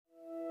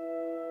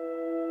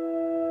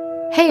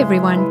Hey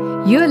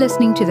everyone, you're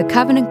listening to the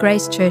Covenant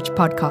Grace Church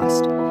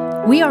podcast.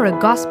 We are a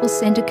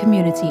gospel-centered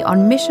community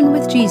on mission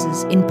with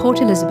Jesus in Port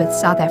Elizabeth,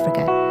 South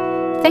Africa.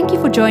 Thank you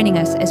for joining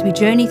us as we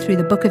journey through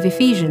the book of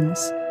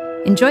Ephesians.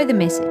 Enjoy the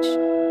message.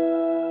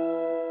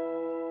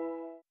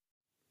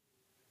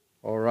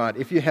 All right,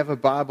 if you have a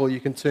Bible, you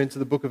can turn to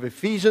the book of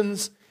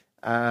Ephesians.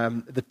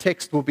 The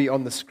text will be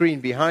on the screen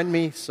behind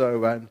me,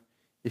 so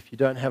if you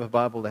don't have a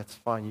Bible, that's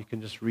fine. You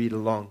can just read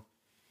along.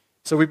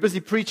 So we're busy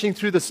preaching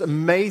through this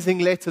amazing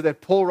letter that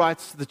Paul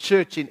writes to the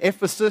church in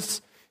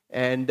Ephesus,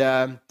 and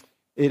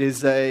it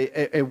is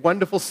a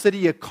wonderful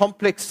city, a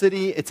complex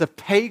city. It's a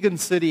pagan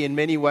city in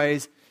many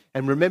ways,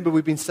 and remember,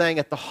 we've been saying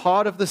at the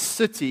heart of the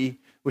city,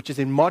 which is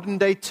in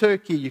modern-day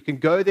Turkey, you can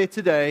go there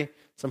today.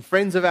 Some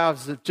friends of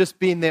ours have just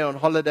been there on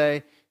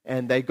holiday,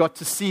 and they got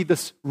to see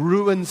this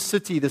ruined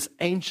city, this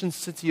ancient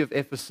city of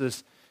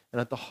Ephesus, and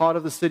at the heart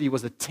of the city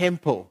was a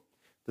temple,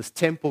 this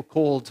temple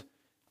called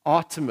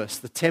Artemis,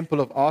 the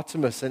temple of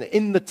Artemis, and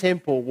in the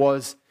temple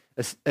was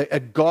a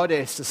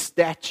goddess, a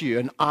statue,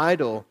 an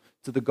idol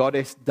to the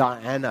goddess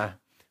Diana,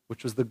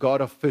 which was the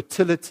god of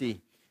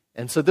fertility.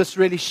 And so this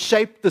really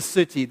shaped the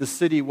city. The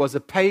city was a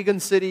pagan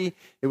city.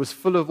 It was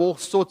full of all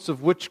sorts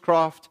of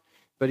witchcraft,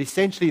 but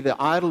essentially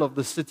the idol of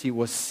the city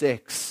was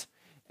sex,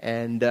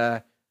 and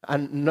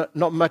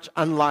not much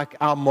unlike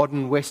our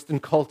modern Western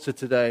culture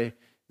today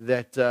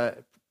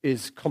that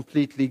is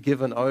completely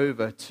given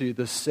over to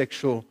the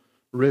sexual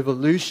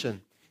revolution.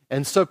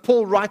 And so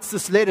Paul writes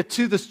this letter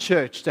to this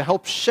church to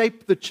help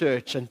shape the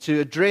church and to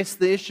address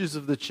the issues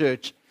of the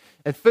church.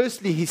 And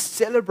firstly, he's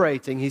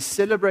celebrating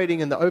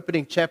in the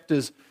opening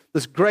chapters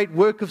this great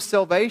work of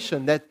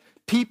salvation that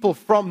people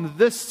from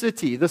this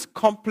city, this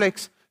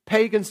complex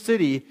pagan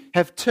city,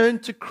 have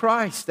turned to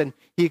Christ. And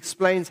he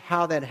explains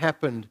how that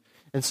happened.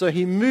 And so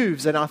he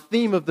moves, and our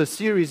theme of the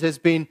series has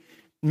been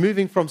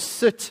moving from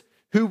sit,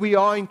 who we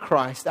are in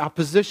Christ, our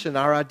position,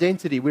 our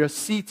identity. We are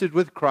seated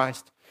with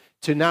Christ,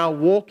 to now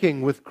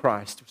walking with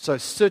Christ. So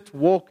sit,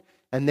 walk,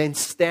 and then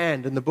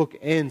stand. And the book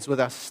ends with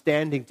us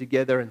standing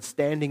together and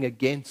standing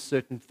against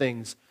certain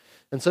things.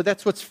 And so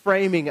that's what's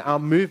framing our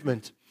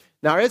movement.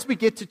 Now, as we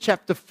get to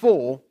chapter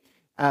 4,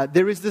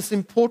 there is this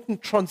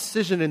important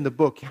transition in the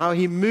book, how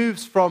he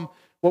moves from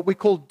what we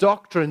call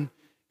doctrine,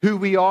 who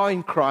we are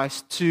in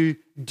Christ, to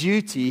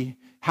duty,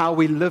 how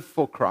we live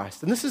for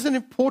Christ. And this is an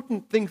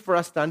important thing for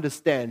us to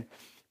understand,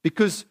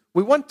 because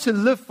we want to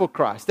live for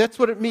Christ. That's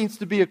what it means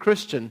to be a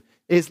Christian,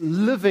 is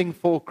living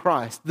for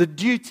Christ, the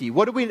duty.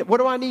 What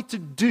do I need to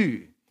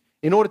do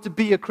in order to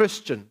be a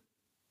Christian?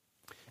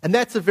 And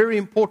that's a very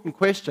important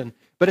question,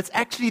 but it's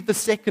actually the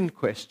second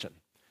question.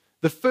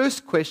 The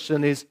first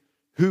question is,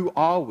 who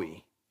are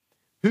we?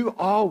 Who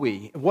are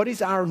we? What is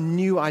our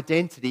new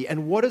identity?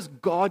 And what has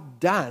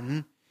God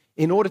done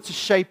in order to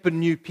shape a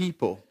new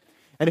people?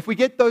 And if we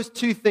get those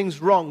two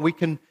things wrong, we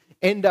can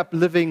end up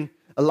living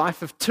a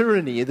life of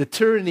tyranny, the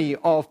tyranny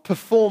of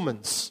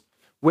performance,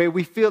 where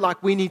we feel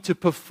like we need to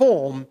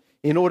perform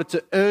in order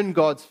to earn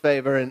God's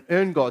favor and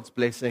earn God's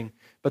blessing.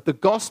 But the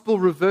gospel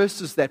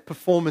reverses that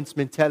performance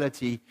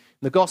mentality.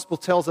 The gospel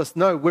tells us,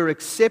 no, we're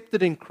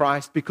accepted in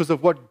Christ because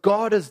of what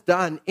God has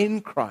done in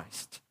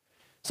Christ.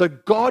 So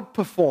God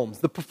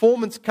performs. The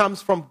performance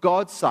comes from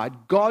God's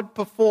side. God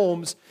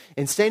performs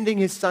in sending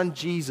his son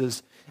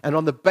Jesus. And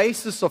on the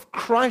basis of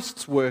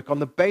Christ's work, on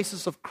the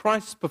basis of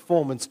Christ's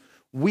performance,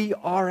 we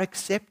are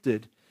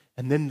accepted.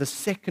 And then the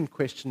second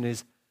question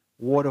is,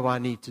 what do I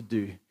need to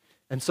do?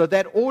 And so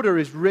that order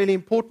is really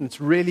important.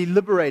 It's really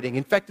liberating.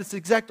 In fact, it's the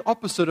exact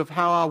opposite of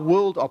how our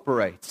world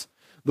operates.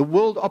 The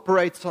world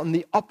operates on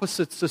the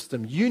opposite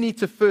system. You need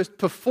to first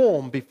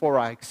perform before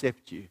I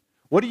accept you.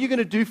 What are you going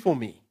to do for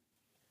me?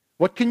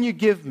 What can you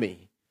give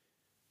me?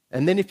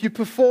 And then if you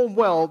perform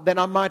well, then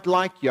I might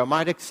like you. I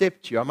might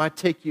accept you. I might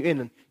take you in.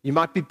 And you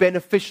might be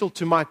beneficial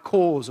to my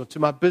cause or to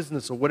my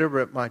business or whatever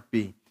it might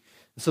be.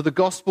 And so the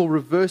gospel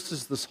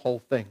reverses this whole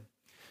thing.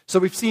 So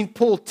we've seen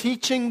Paul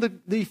teaching the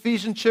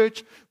Ephesian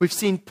church. We've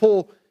seen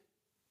Paul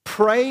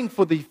praying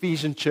for the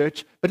Ephesian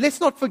church. But let's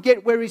not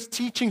forget where he's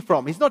teaching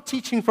from. He's not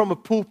teaching from a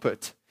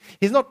pulpit.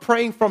 He's not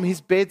praying from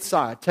his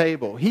bedside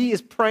table. He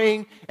is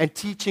praying and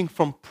teaching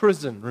from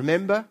prison.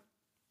 Remember?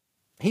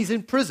 He's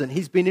in prison.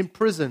 He's been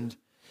imprisoned.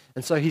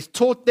 And so he's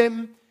taught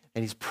them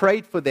and he's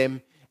prayed for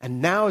them.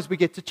 And now as we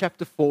get to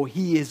chapter 4,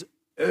 he is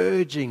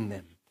urging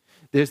them.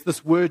 There's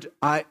this word,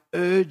 I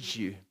urge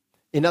you.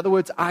 In other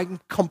words, I'm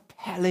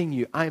compelling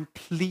you. I'm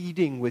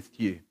pleading with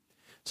you.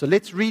 So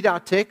let's read our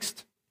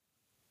text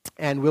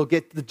and we'll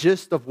get the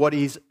gist of what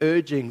he's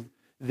urging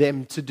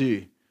them to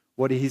do,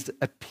 what he's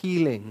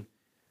appealing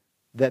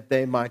that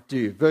they might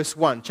do. Verse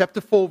 1,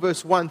 chapter 4,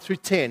 verse 1 through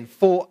 10.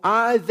 For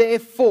I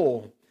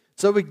therefore,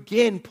 so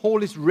again,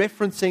 Paul is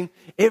referencing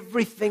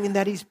everything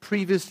that he's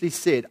previously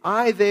said.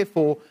 I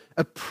therefore,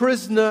 a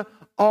prisoner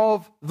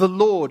of the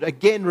Lord.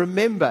 Again,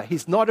 remember,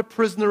 he's not a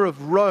prisoner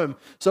of Rome.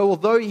 So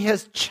although he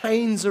has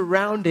chains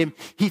around him,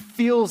 he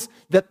feels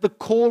that the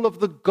call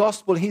of the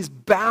gospel, he's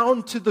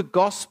bound to the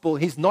gospel.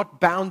 He's not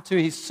bound to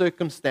his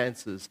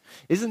circumstances.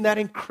 Isn't that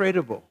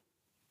incredible?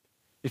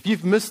 If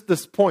you've missed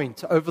this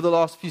point over the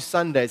last few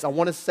Sundays, I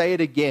want to say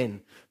it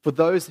again for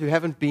those who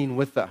haven't been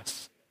with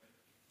us.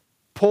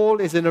 Paul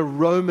is in a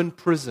Roman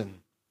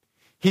prison.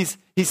 He's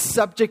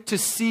subject to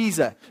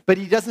Caesar, but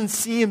he doesn't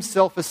see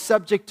himself as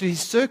subject to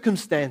his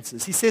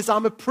circumstances. He says,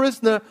 I'm a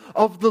prisoner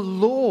of the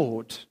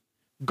Lord.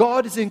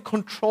 God is in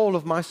control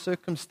of my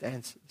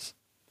circumstances.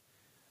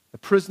 A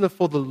prisoner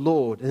for the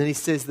Lord. And then he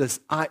says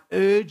this, I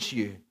urge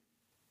you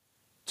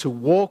to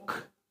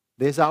walk,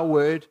 there's our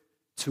word,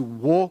 to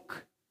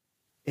walk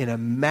in a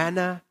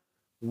manner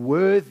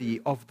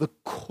worthy of the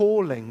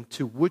calling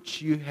to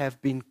which you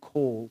have been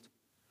called,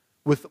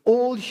 with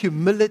all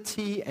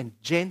humility and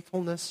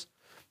gentleness,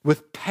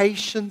 with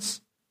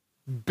patience,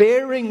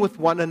 bearing with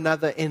one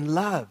another in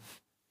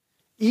love,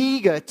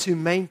 eager to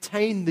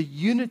maintain the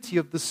unity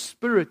of the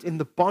Spirit in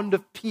the bond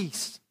of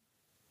peace.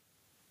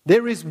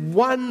 There is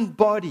one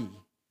body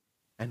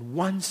and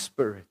one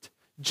Spirit,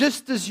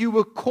 just as you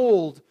were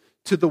called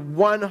to the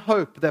one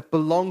hope that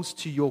belongs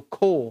to your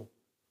call.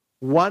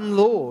 One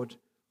Lord,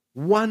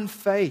 one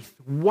faith,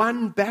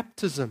 one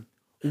baptism,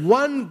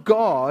 one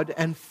God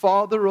and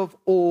Father of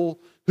all,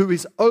 who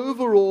is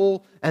over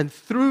all and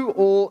through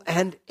all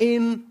and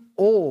in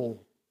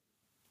all.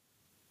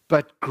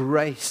 But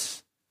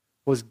grace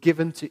was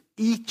given to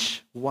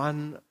each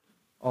one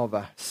of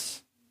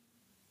us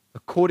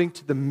according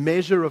to the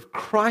measure of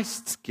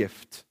Christ's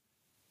gift.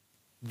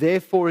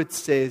 Therefore it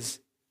says,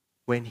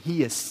 when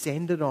he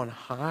ascended on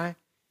high,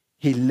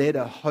 he led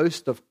a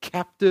host of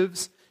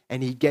captives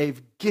and he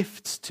gave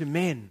gifts to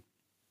men.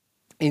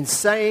 In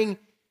saying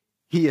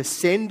he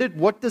ascended,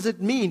 what does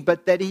it mean?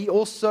 But that he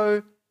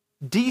also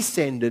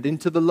descended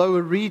into the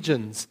lower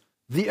regions,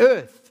 the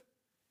earth.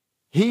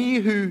 He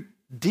who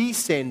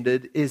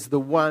descended is the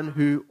one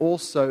who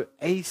also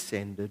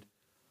ascended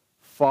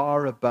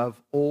far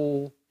above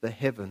all the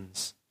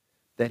heavens,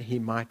 that he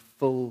might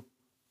fill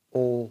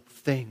all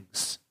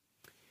things.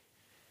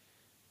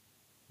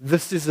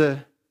 This is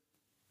an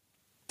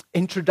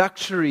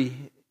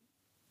introductory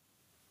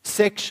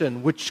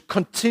section which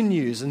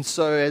continues. And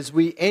so as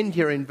we end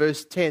here in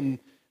verse 10,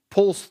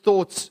 Paul's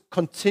thoughts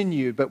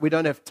continue, but we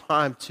don't have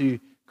time to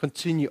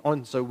continue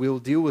on, so we'll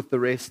deal with the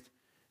rest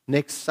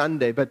next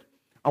Sunday. But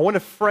I want to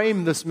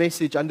frame this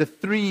message under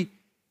three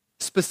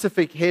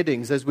specific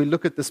headings as we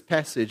look at this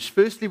passage.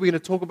 Firstly, we're going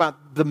to talk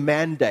about the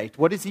mandate.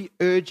 What is he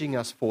urging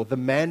us for? The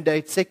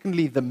mandate.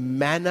 Secondly, the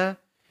manner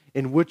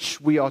in which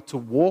we are to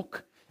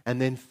walk. And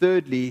then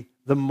thirdly,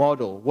 the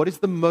model. What is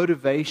the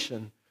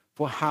motivation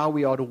for how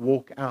we are to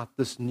walk out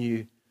this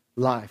new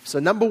life? So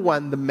number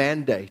one, the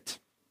mandate.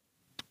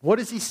 What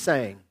is he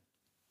saying?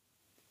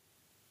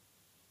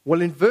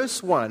 Well, in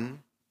verse 1,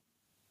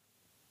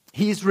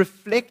 he is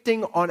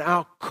reflecting on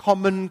our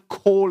common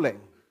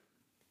calling.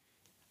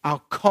 Our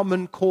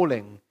common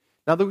calling.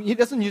 Now, he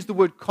doesn't use the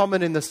word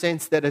common in the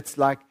sense that it's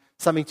like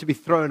something to be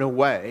thrown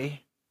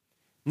away.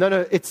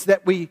 No, it's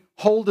that we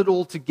hold it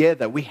all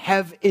together. We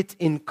have it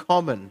in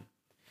common.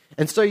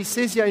 And so he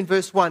says here in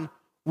verse 1,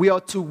 we are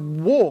to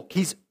walk.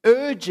 He's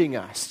urging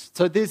us.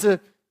 So there's a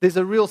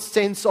real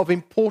sense of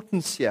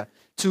importance here.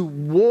 To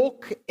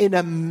walk in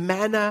a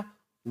manner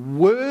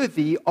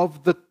worthy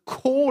of the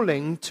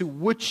calling to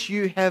which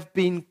you have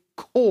been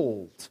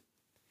called.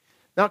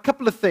 Now, a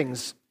couple of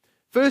things.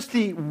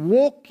 Firstly,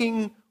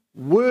 walking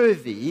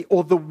worthy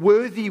or the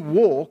worthy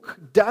walk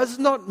does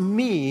not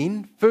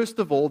mean, first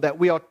of all, that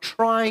we are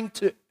trying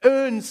to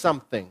earn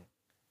something.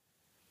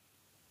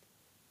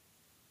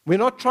 We're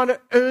not trying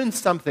to earn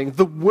something.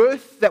 The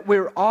worth that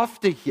we're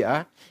after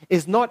here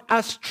is not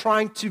us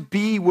trying to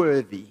be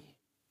worthy.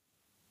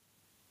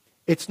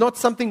 It's not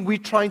something we're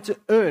trying to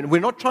earn.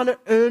 We're not trying to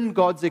earn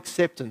God's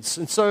acceptance.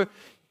 And so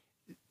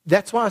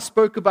that's why I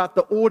spoke about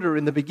the order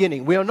in the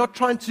beginning. We are not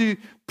trying to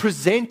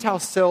present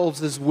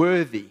ourselves as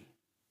worthy.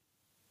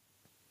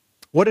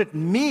 What it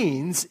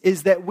means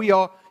is that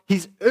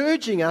he's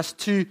urging us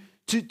to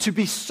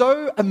be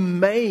so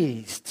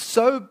amazed,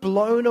 so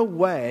blown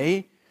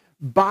away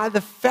by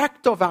the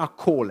fact of our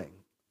calling,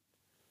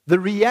 the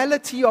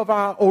reality of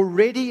our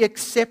already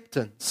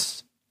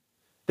acceptance,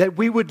 that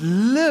we would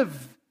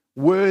live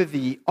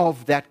worthy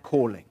of that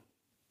calling.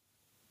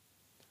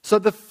 So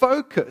the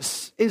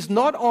focus is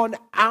not on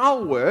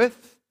our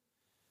worth,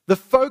 the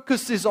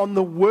focus is on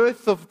the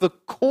worth of the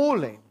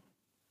calling.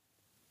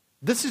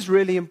 This is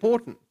really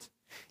important.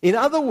 In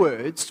other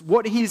words,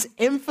 what he's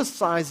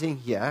emphasizing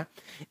here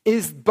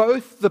is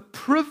both the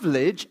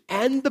privilege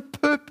and the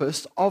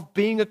purpose of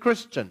being a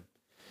Christian.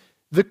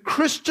 The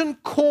Christian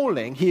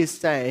calling, he is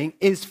saying,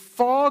 is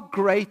far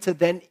greater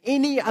than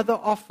any other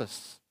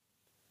office.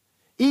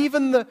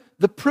 Even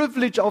the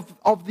privilege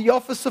of the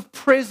office of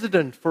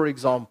president, for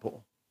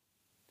example.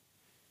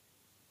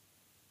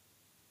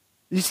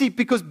 You see,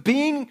 because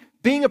being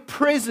a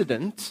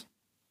president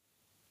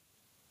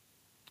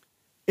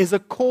is a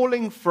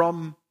calling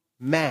from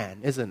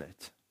man, isn't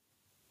it?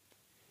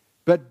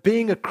 But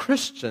being a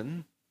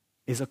Christian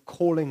is a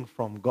calling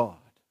from God.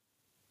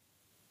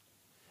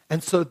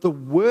 And so the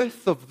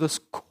worth of this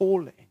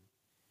calling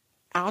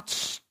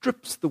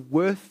outstrips the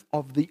worth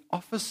of the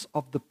office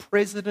of the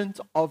president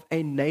of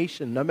a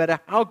nation. No matter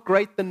how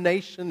great the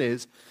nation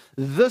is,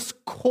 this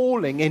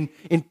calling,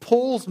 in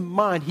Paul's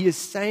mind, he is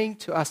saying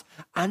to us,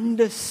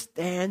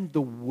 understand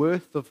the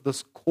worth of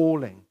this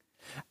calling.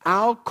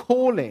 Our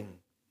calling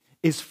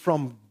is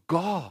from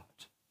God.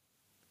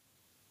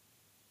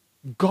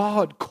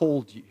 God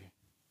called you.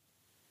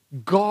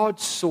 God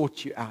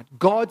sought you out.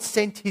 God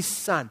sent His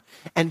Son.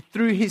 And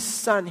through His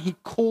Son, He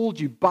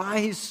called you by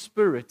His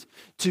Spirit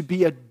to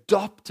be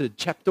adopted.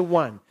 Chapter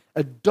 1.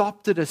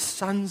 Adopted as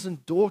sons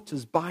and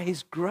daughters by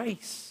His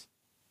grace.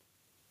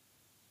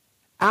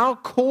 Our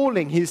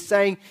calling, He's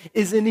saying,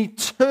 is an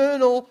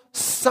eternal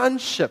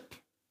sonship.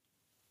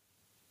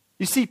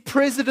 You see,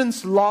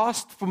 presidents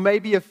last for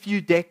maybe a few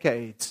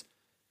decades.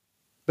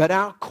 But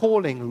our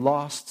calling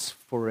lasts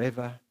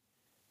forever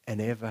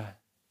and ever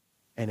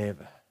and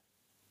ever.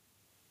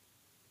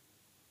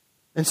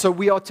 And so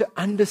we are to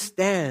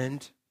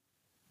understand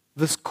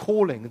this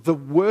calling, the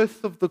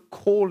worth of the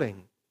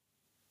calling.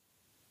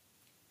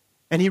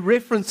 And he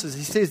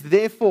says,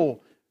 therefore,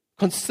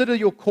 consider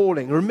your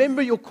calling.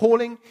 Remember your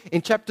calling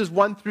in chapters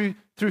 1 through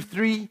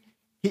 3.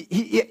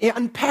 He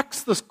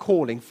unpacks this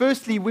calling.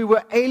 Firstly, we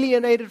were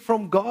alienated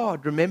from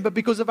God, remember,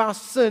 because of our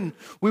sin.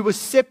 We were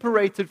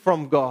separated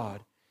from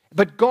God.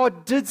 But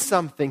God did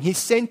something. He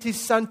sent His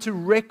Son to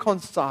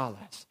reconcile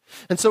us.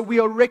 And so we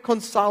are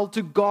reconciled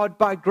to God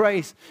by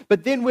grace.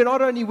 But then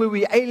not only were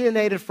we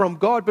alienated from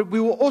God, but we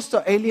were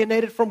also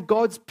alienated from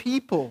God's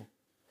people.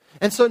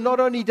 And so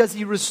not only does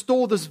He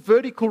restore this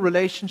vertical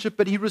relationship,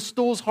 but He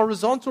restores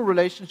horizontal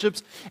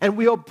relationships. And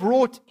we are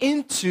brought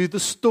into the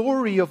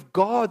story of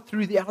God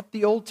throughout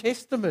the Old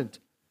Testament.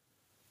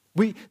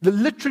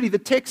 Literally, the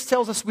text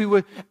tells us we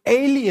were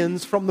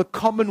aliens from the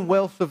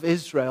commonwealth of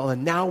Israel,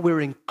 and now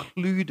we're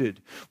included.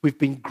 We've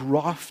been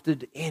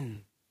grafted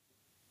in.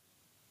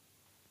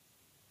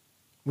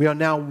 We are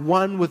now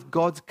one with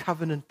God's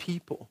covenant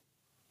people.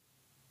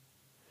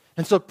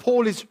 And so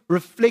Paul is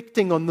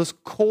reflecting on this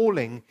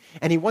calling,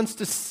 and he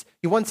wants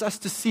us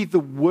to see the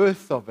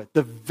worth of it,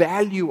 the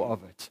value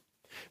of it.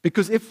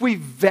 Because if we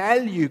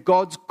value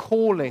God's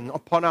calling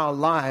upon our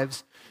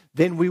lives,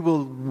 then we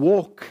will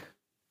walk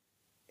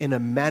in a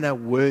manner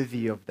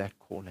worthy of that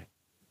calling.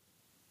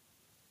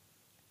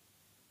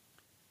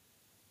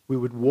 We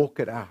would walk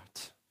it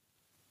out.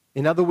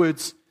 In other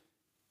words,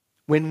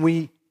 when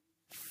we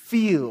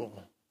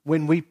feel,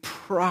 when we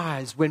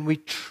prize, when we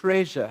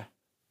treasure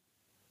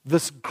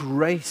this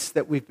grace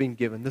that we've been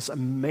given, this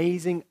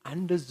amazing,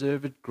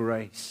 undeserved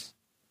grace,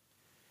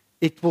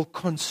 it will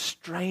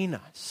constrain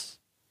us.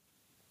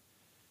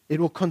 It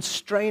will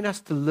constrain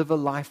us to live a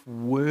life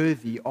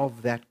worthy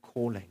of that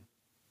calling.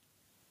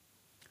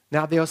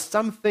 Now, there are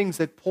some things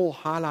that Paul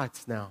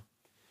highlights now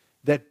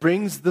that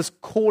brings this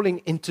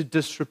calling into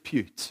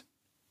disrepute.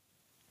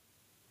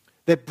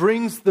 That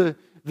brings the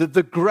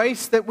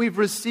grace that we've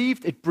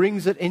received, it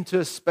brings it into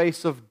a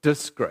space of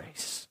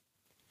disgrace.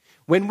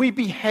 When we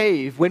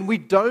behave, when we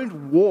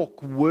don't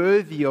walk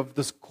worthy of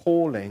this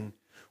calling,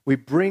 we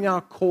bring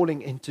our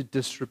calling into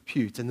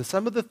disrepute. And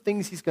some of the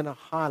things he's going to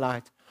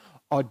highlight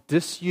are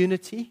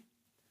disunity,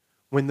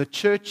 when the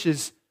church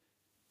is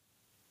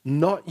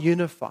not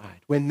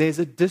unified, when there's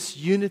a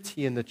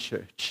disunity in the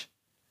church,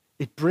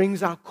 it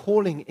brings our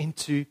calling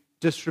into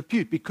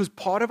disrepute, because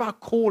part of our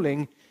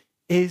calling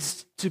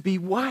is to be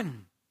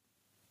one.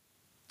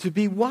 To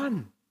be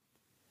one.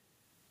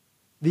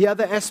 The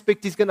other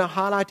aspect he's going to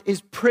highlight is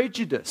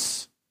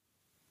prejudice.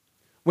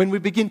 When we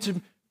begin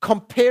to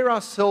compare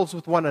ourselves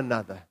with one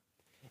another,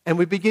 and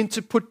we begin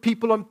to put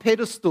people on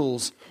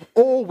pedestals,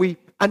 or we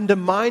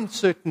undermine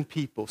certain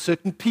people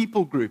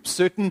groups,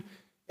 certain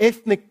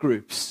ethnic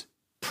groups.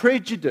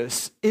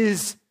 Prejudice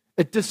is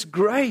a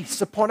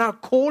disgrace upon our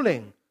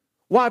calling.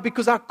 Why?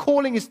 Because our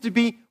calling is to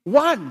be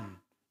one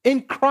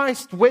in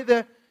Christ,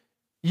 whether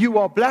you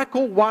are black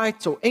or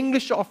white or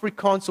English or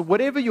Afrikaans or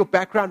whatever your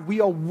background,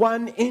 we are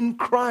one in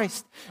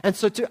Christ. And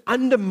so to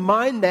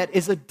undermine that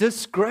is a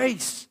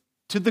disgrace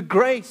to the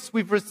grace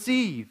we've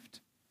received.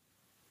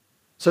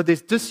 So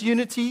there's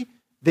disunity,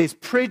 there's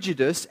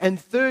prejudice, and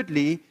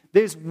thirdly,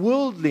 there's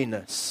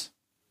worldliness.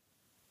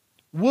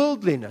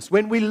 Worldliness.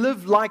 When we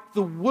live like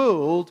the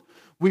world,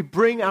 we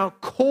bring our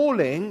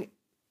calling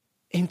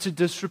into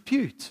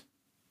disrepute.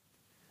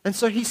 And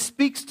so he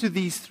speaks to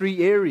these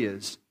three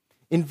areas.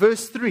 In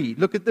verse 3,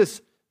 look at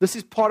this. This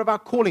is part of our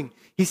calling.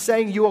 He's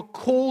saying you are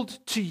called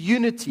to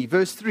unity.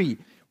 Verse 3,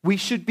 we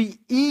should be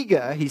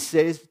eager, he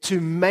says,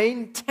 to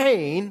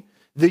maintain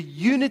the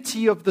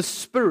unity of the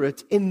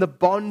Spirit in the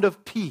bond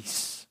of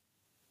peace.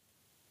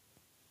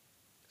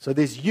 So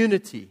there's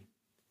unity.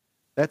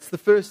 That's the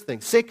first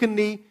thing.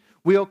 Secondly,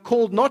 we are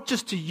called not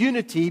just to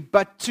unity,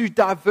 but to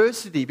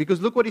diversity. Because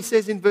look what he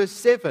says in verse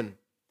 7.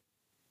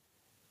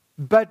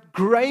 But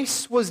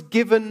grace was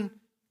given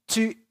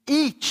to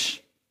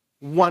each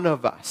one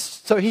of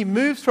us. So he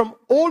moves from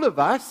all of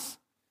us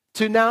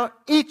to now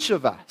each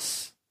of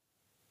us.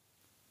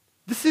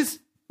 This is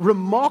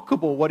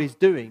remarkable what he's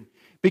doing,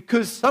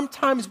 Because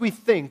sometimes we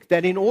think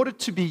that in order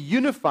to be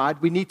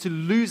unified, we need to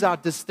lose our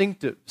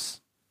distinctives.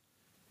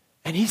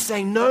 And he's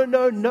saying, no,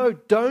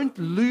 don't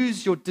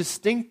lose your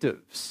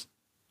distinctives.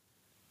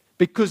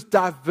 Because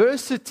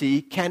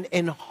diversity can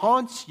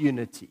enhance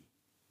unity.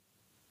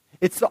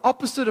 It's the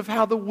opposite of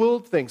how the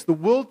world thinks. The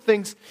world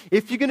thinks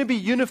if you're going to be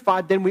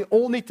unified, then we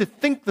all need to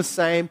think the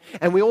same,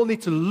 and we all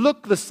need to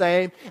look the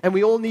same, and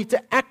we all need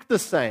to act the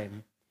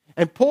same.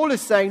 And Paul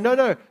is saying,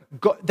 no,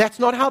 that's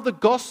not how the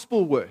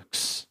gospel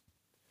works.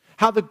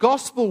 How the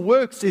gospel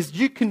works is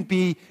you can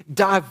be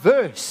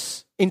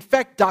diverse. In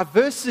fact,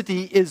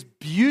 diversity is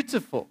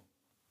beautiful.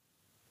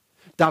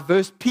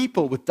 Diverse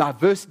people with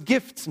diverse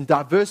gifts and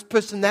diverse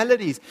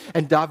personalities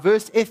and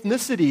diverse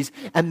ethnicities.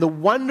 And the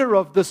wonder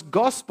of this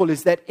gospel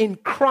is that in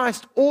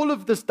Christ, all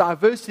of this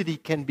diversity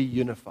can be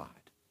unified.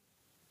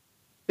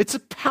 It's a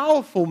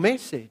powerful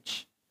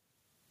message.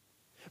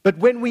 But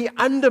when we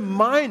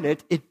undermine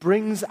it, it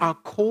brings our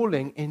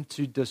calling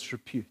into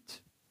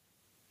disrepute.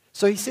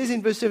 So he says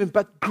in verse 7,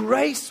 but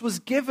grace was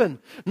given,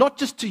 not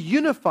just to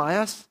unify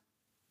us,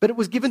 but it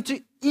was given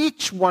to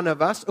each one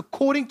of us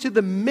according to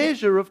the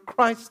measure of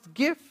Christ's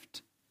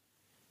gift.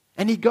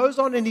 And he goes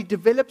on and he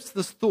develops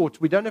this thought.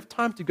 We don't have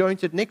time to go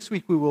into it. Next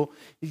week we will.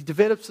 He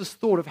develops this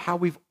thought of how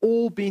we've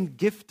all been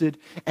gifted.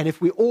 And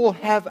if we all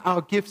have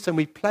our gifts and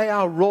we play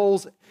our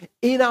roles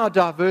in our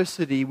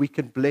diversity, we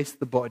can bless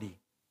the body.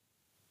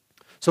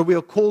 So we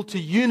are called to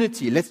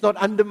unity. Let's not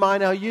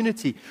undermine our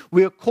unity.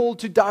 We are called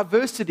to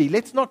diversity.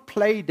 Let's not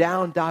play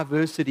down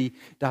diversity.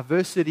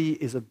 Diversity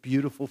is a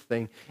beautiful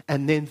thing.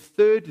 And then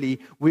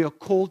thirdly, we are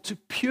called to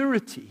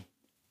purity.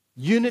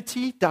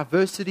 Unity,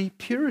 diversity,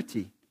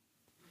 purity.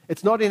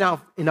 It's not in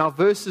our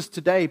verses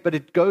today, but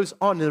it goes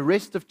on. In the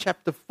rest of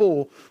chapter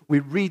 4,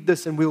 we read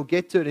this, and we'll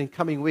get to it in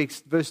coming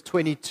weeks. Verse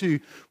 22,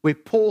 where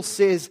Paul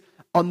says,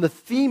 on the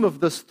theme of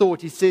this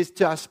thought, he says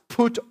to us,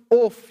 put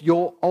off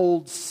your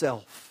old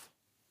self.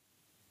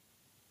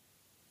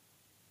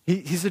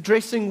 He's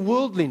addressing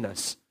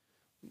worldliness.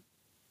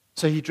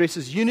 So he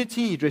addresses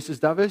unity, he addresses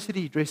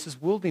diversity, he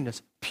addresses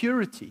worldliness,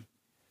 purity.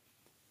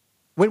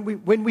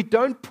 When we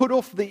don't put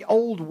off the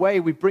old way,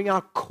 we bring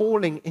our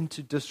calling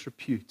into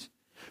disrepute.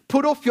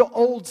 Put off your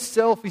old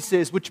self, he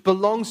says, which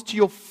belongs to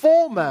your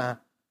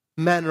former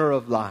manner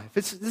of life.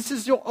 This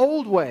is your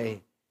old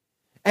way,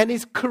 and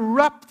is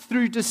corrupt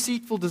through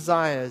deceitful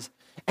desires,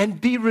 and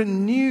be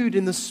renewed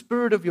in the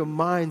spirit of your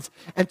minds,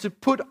 and to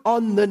put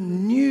on the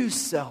new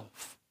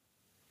self,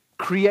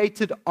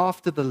 created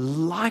after the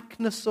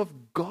likeness of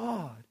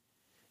God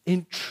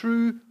in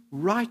true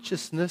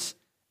righteousness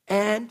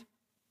and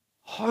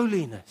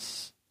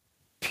holiness,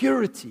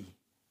 purity.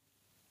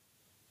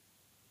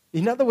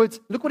 In other words,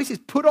 look what he says,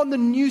 put on the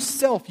new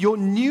self, your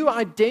new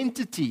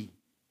identity,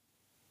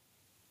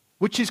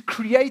 which is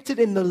created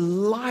in the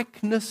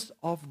likeness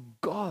of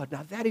God.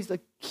 Now that is a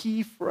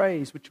key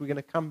phrase which we're going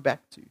to come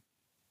back to.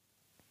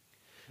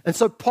 And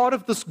so part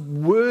of this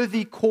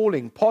worthy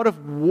calling, part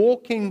of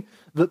walking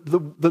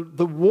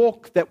the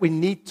walk that we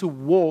need to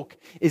walk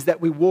is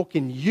that we walk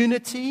in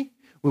unity,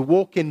 we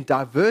walk in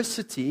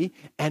diversity,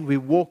 and we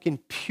walk in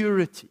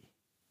purity.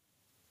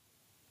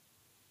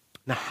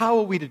 Now, how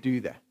are we to do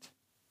that?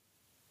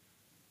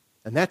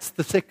 And that's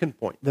the second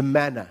point, the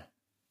manner.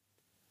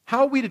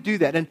 How are we to do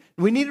that? And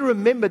we need to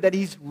remember that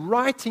he's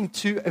writing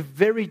to a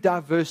very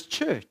diverse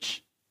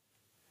church.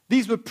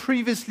 These were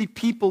previously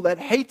people that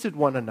hated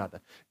one another.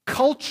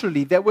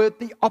 Culturally, they were at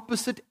the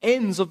opposite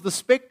ends of the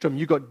spectrum.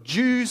 You got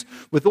Jews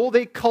with all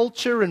their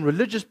culture and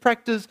religious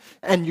practice,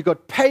 and you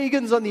got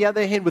pagans on the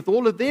other hand with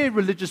all of their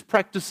religious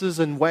practices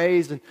and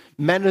ways and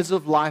manners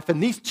of life.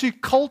 And these two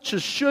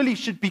cultures surely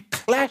should be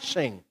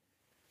clashing.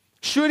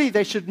 Surely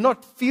they should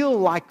not feel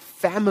like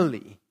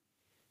family.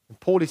 And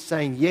Paul is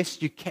saying,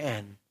 yes, you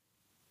can.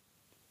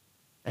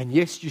 And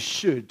yes, you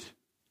should.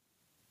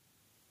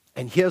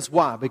 And here's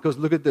why. Because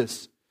look at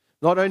this.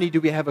 Not only do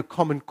we have a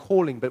common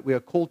calling, but we are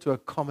called to a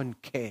common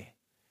care.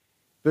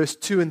 Verse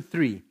 2 and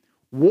 3.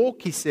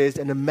 Walk, he says,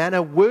 in a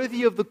manner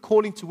worthy of the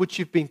calling to which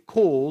you've been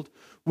called,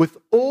 with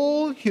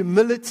all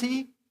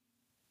humility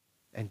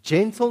and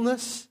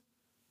gentleness,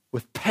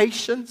 with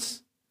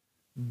patience,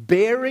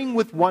 bearing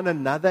with one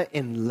another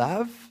in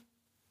love,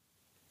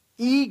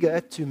 eager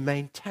to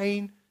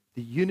maintain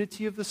the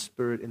unity of the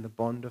Spirit in the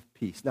bond of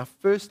peace. Now,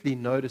 firstly,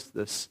 notice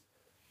this,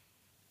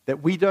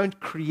 that we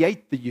don't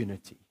create the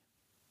unity.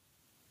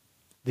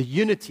 The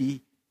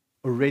unity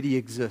already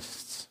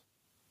exists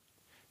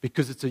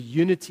because it's a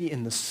unity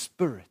in the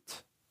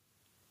Spirit.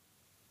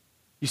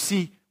 You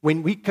see,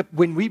 when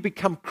we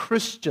become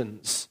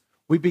Christians,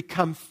 we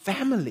become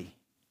family.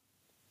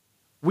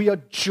 We are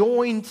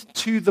joined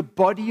to the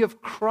body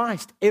of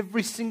Christ.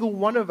 Every single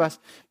one of us,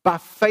 by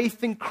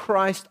faith in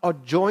Christ, are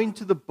joined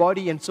to the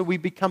body, and so we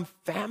become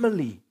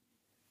family.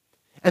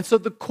 And so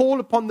the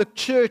call upon the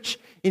church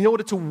in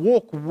order to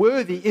walk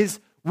worthy is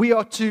we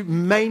are to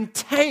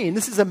maintain.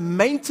 This is a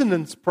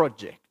maintenance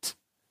project.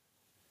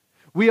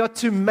 We are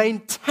to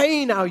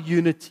maintain our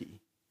unity.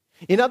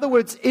 In other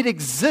words, it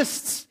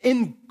exists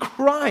in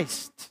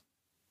Christ.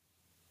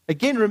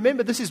 Again,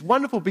 remember, this is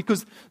wonderful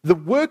because the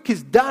work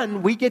is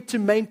done. We get to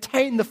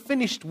maintain the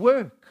finished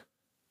work.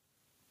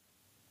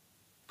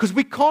 Because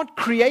we can't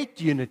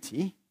create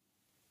unity.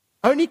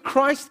 Only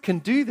Christ can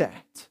do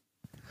that.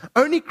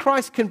 Only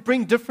Christ can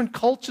bring different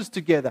cultures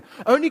together.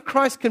 Only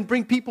Christ can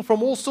bring people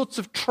from all sorts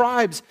of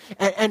tribes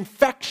and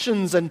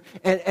factions and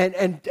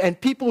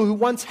people who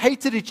once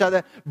hated each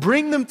other,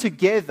 bring them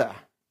together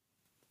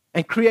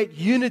and create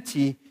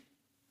unity.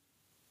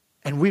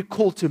 And we're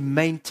called to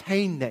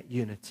maintain that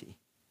unity.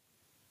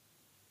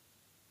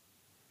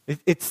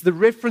 It's the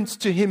reference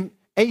to him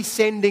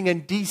ascending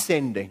and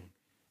descending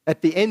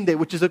at the end there,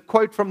 which is a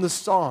quote from the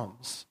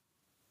Psalms.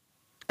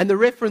 And the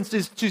reference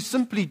is to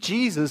simply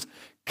Jesus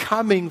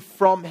coming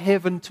from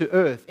heaven to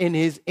earth in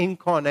his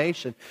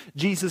incarnation.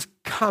 Jesus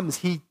comes,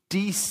 he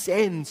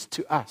descends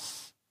to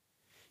us.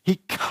 He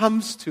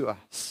comes to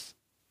us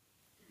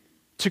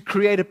to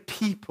create a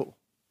people.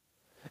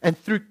 And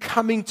through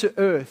coming to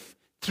earth,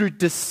 through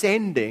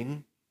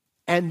descending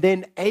and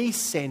then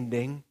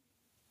ascending,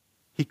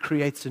 he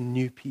creates a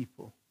new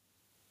people.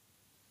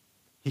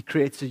 He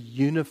creates a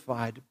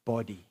unified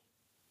body.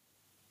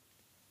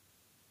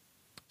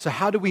 So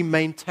how do we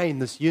maintain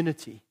this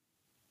unity?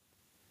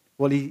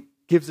 Well, he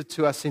gives it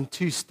to us in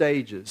two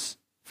stages.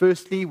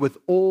 Firstly, with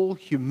all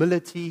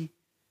humility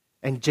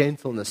and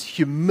gentleness.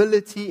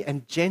 Humility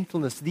and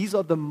gentleness, these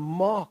are the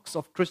marks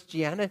of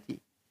Christianity.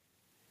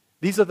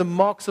 These are the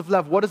marks of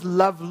love. What does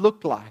love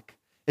look like?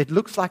 It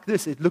looks like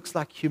this. It looks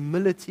like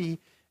humility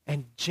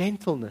and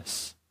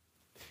gentleness.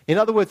 In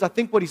other words, I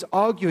think what he's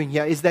arguing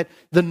here is that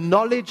the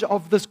knowledge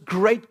of this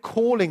great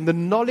calling, the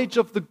knowledge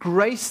of the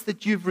grace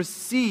that you've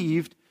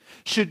received,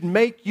 should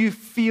make you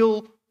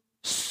feel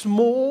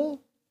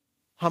small,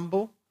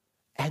 humble,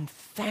 and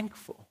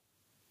thankful.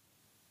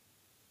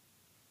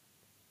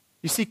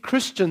 You see,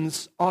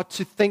 Christians are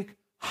to think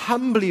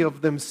humbly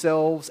of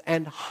themselves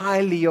and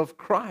highly of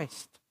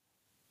Christ.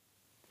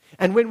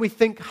 And when we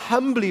think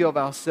humbly of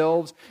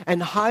ourselves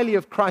and highly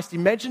of Christ,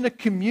 imagine a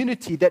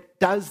community that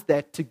does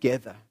that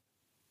together.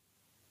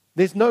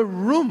 There's no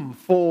room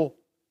for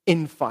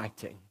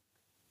infighting.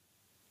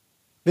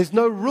 There's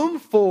no room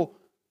for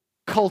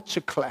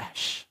culture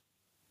clash.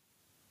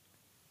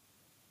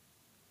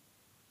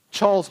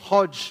 Charles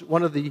Hodge,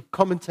 one of the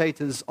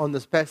commentators on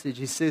this passage,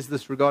 he says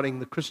this regarding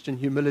the Christian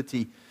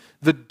humility.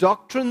 The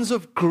doctrines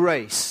of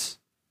grace,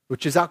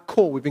 which is our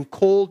call, we've been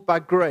called by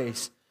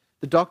grace.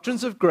 The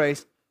doctrines of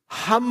grace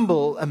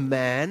humble a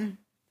man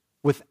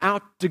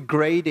without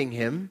degrading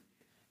him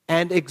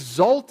and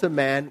exalt a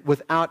man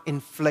without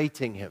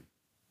inflating him.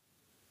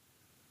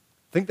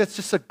 I think that's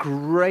just a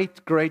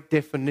great, great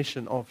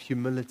definition of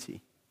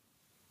humility.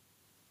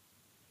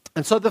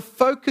 And so the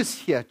focus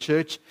here,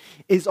 church,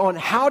 is on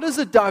how does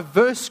a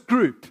diverse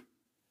group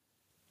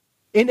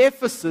in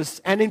Ephesus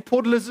and in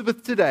Port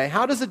Elizabeth today,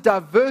 how does a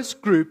diverse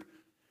group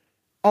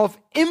of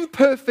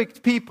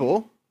imperfect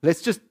people,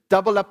 let's just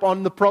double up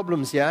on the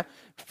problems here.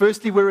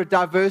 Firstly, we're a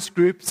diverse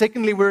group.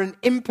 Secondly, we're an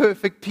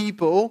imperfect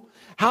people.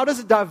 How does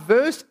a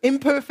diverse,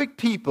 imperfect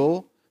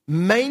people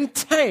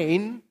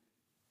maintain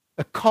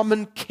a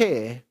common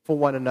care for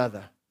one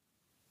another?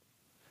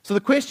 So the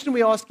question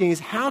we're asking is,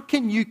 how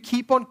can you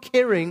keep on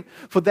caring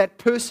for that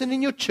person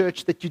in your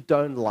church that you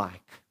don't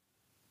like?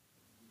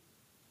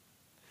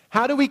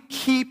 How do we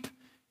keep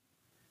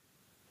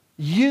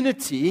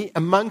unity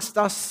amongst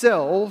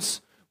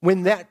ourselves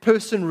when that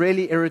person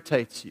really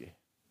irritates you?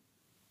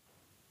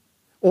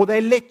 Or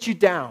they let you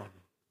down?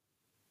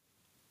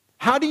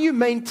 How do you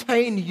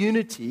maintain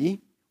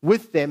unity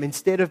with them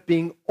instead of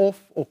being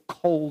off or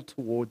cold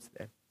towards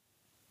them?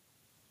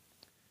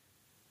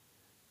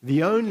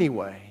 The only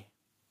way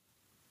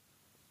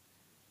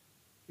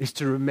is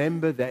to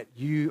remember that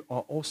you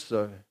are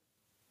also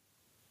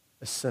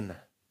a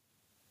sinner,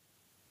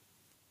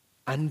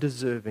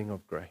 undeserving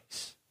of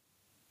grace.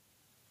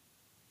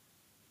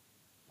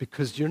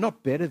 Because you're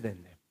not better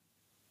than them.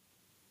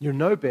 You're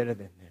no better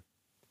than them.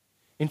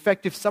 In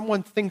fact, if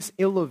someone thinks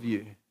ill of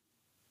you,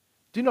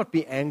 do not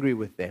be angry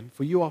with them,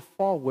 for you are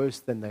far worse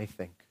than they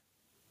think.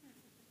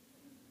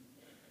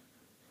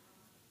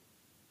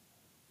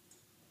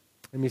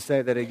 Let me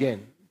say that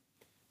again.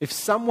 If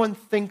someone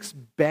thinks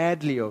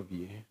badly of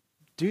you,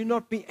 do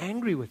not be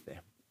angry with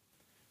them,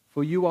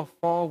 for you are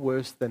far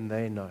worse than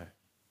they know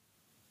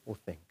or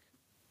think.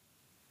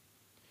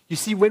 You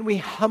see, when we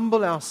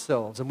humble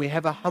ourselves and we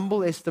have a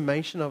humble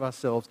estimation of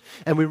ourselves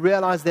and we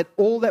realize that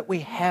all that we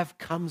have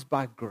comes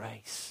by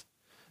grace,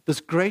 this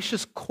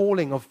gracious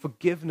calling of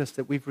forgiveness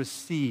that we've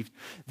received,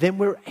 then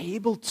we're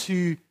able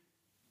to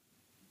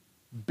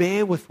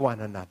bear with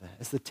one another,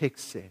 as the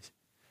text says.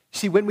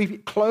 See, when we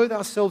clothe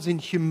ourselves in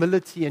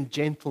humility and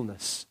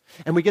gentleness,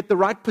 and we get the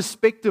right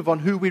perspective on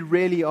who we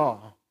really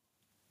are,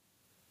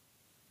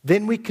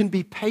 then we can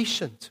be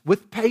patient,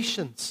 with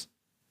patience,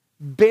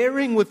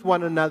 bearing with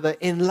one another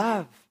in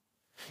love.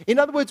 In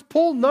other words,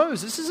 Paul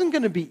knows this isn't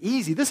going to be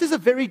easy. This is a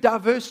very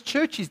diverse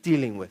church he's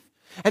dealing with.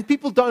 And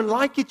people don't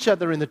like each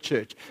other in the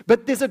church.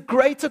 But there's a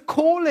greater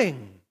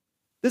calling.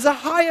 There's a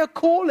higher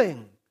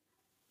calling.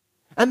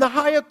 And the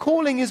higher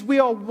calling is we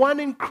are one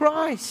in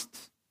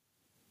Christ.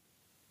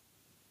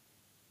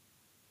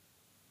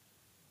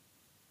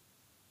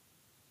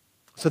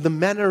 So the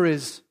manner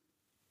is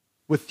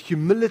with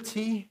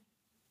humility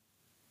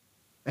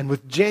and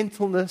with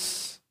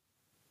gentleness.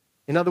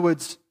 In other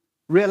words,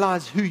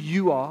 realize who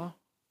you are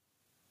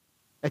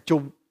at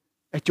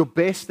your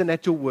best and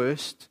at your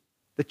worst,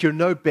 that you're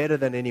no better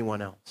than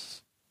anyone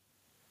else.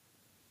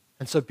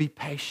 And so be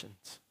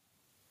patient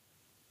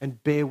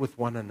and bear with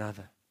one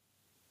another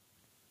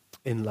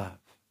in love.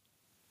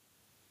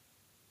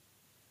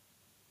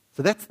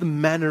 So that's the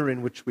manner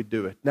in which we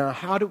do it. Now,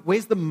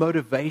 where's the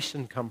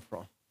motivation come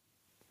from?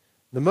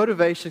 The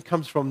motivation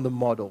comes from the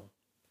model,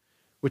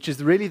 which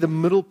is really the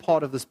middle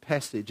part of this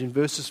passage in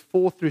verses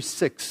 4 through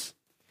 6.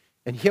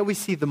 And here we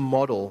see the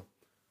model.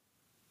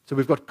 So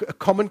we've got a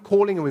common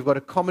calling and we've got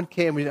a common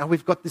care, and now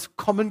we've got this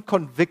common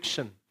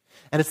conviction.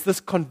 And it's this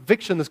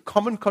conviction, this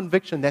common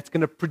conviction, that's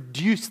going to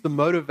produce the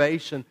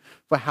motivation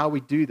for how we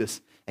do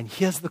this. And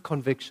here's the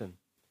conviction.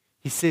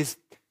 He says,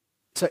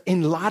 so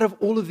in light of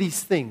all of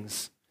these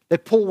things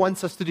that Paul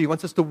wants us to do, he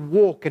wants us to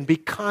walk and be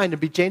kind and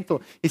be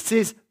gentle. He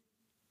says,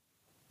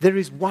 there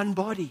is one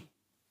body.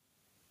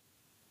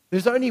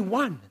 There's only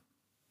one.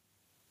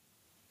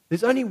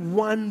 There's only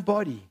one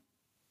body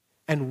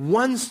and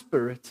one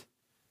Spirit,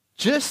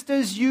 just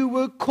as you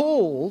were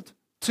called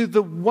to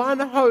the one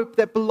hope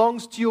that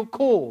belongs to your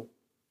call.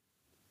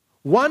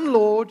 One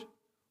Lord,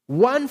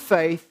 one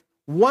faith,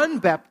 one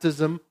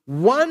baptism,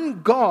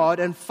 one God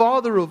and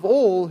Father of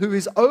all, who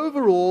is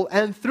over all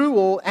and through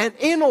all and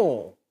in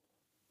all.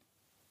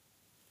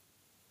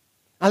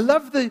 I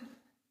love the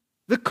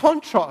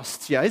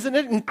contrasts here. Isn't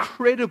it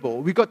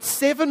incredible? We've got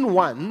 7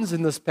 ones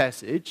in this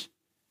passage.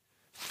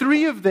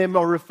 3 of them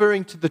are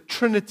referring to the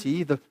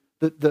Trinity, the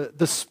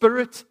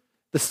Spirit,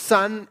 the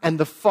Son, and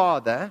the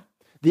Father.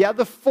 The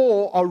other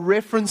 4 are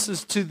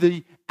references to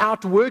the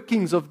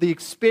outworkings of the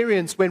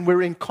experience when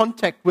we're in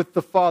contact with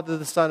the Father,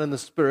 the Son, and the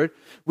Spirit.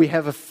 We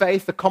have a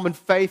faith, a common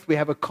faith. We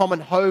have a common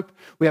hope.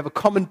 We have a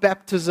common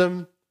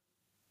baptism.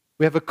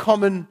 We have a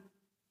common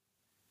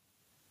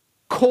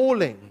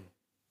calling.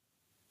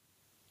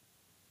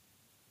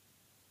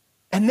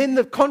 And then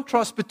the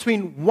contrast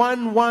between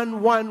one,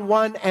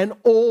 and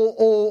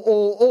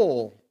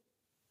all.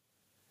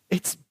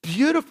 It's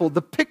beautiful.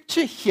 The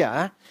picture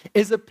here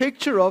is a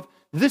picture of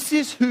this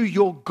is who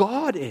your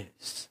God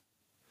is.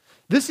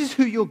 This is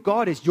who your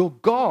God is. Your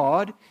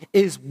God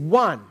is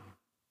one.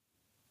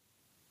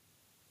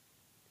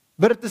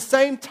 But at the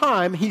same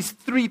time, He's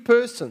 3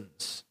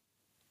 persons.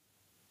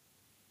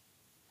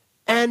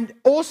 And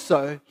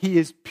also, He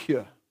is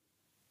pure.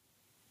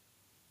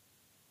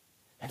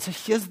 And so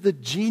here's the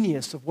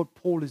genius of what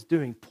Paul is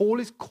doing. Paul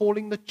is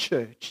calling the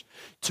church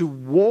to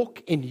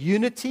walk in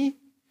unity,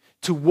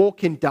 to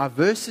walk in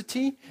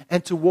diversity,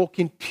 and to walk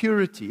in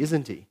purity,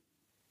 isn't he?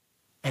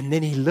 And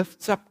then he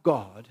lifts up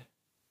God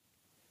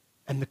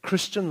and the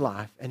Christian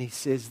life, and he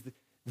says,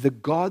 the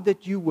God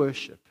that you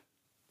worship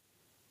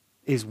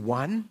is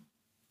one,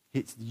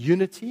 it's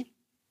unity,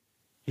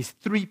 He's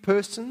 3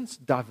 persons,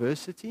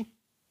 diversity,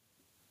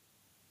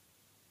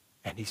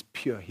 and He's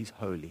pure, He's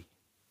holy.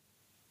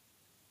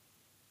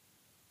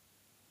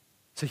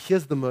 So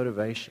here's the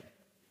motivation.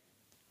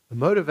 The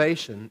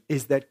motivation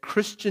is that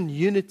Christian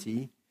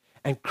unity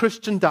and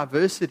Christian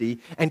diversity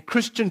and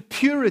Christian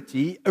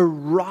purity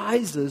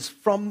arises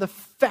from the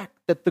fact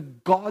that the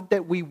God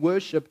that we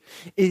worship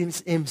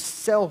is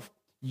Himself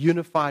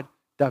unified,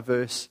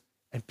 diverse,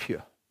 and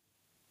pure.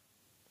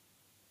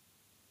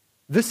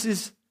 This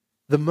is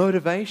the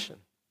motivation.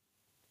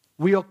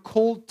 We are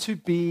called to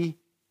be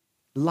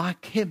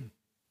like Him.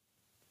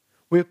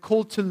 We are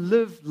called to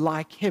live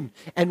like Him.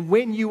 And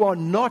when you are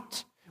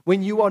not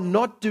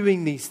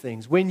doing these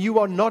things, when you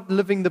are not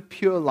living the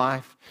pure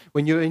life,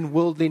 when you're in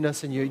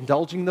worldliness and you're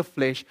indulging the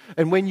flesh,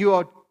 and when you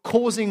are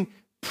causing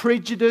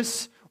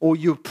prejudice or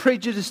you're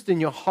prejudiced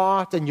in your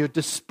heart and you're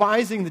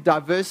despising the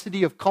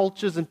diversity of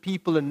cultures and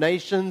people and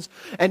nations,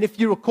 and if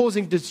you're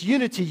causing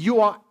disunity, you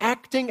are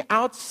acting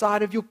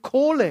outside of your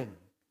calling.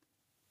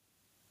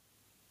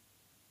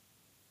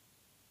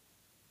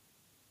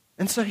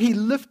 And so he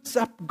lifts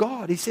up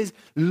God. He says,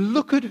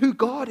 look at who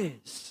God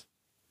is.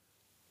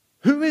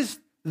 Who is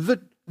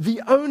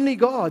the only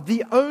God?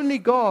 The only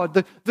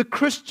God, the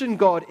Christian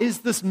God, is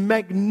this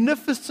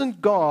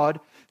magnificent God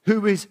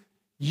who is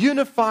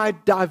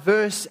unified,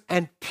 diverse,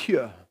 and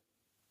pure.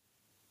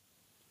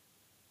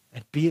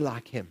 And be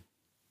like Him.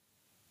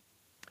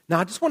 Now,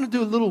 I just want to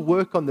do a little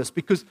work on this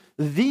because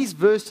these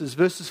verses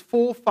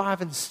 4,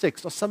 5, and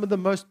 6, are some of the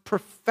most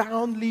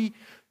profoundly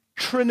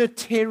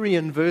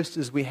Trinitarian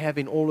verses we have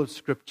in all of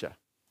Scripture.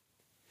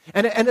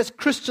 And as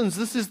Christians,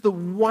 this is the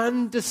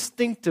one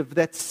distinctive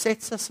that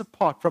sets us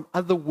apart from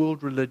other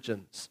world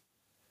religions.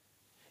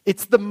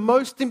 It's the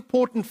most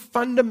important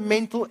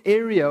fundamental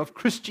area of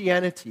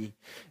Christianity,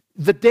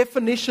 the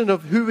definition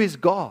of who is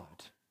God.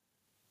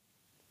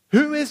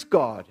 Who is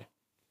God?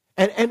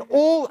 And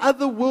all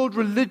other world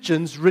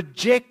religions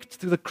reject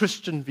the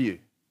Christian view.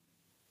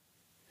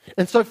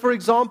 And so, for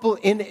example,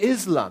 in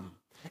Islam,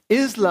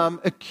 Islam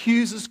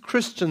accuses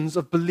Christians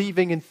of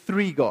believing in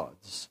three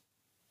gods.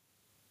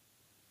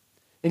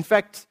 In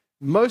fact,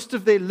 most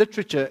of their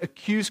literature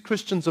accuse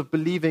Christians of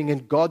believing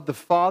in God the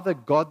Father,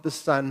 God the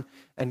Son,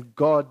 and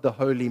God the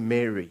Holy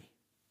Mary.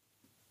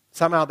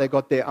 Somehow they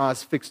got their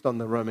eyes fixed on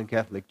the Roman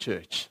Catholic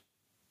Church.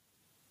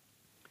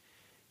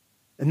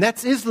 And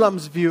that's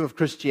Islam's view of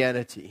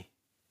Christianity.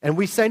 And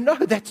we say, no,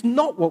 that's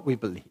not what we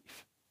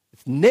believe.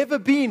 It's never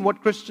been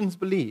what Christians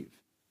believe.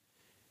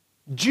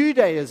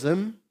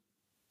 Judaism,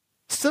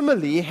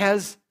 similarly,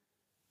 has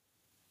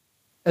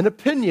an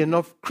opinion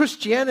of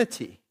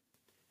Christianity.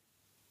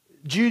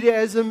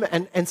 Judaism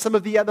and some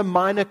of the other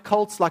minor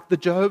cults like the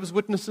Jehovah's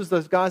Witnesses,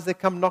 those guys that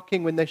come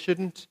knocking when they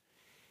shouldn't,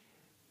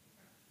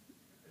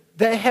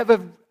 they have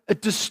a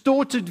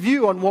distorted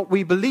view on what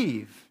we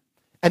believe.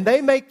 And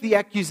they make the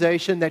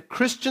accusation that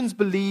Christians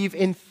believe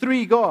in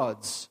three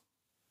gods,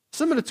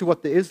 similar to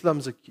what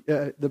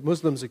the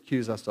Muslims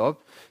accuse us of.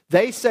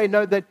 They say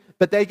no,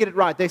 but they get it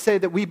right. They say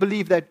that we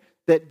believe that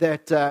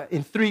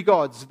in three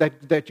gods,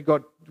 that you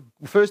got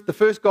the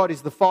first God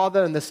is the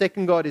Father, and the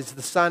second God is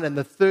the Son, and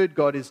the third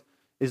God is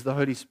the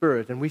Holy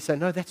Spirit. And we say,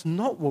 no, that's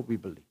not what we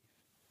believe.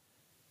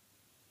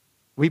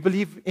 We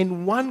believe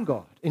in one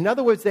God. In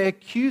other words, they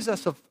accuse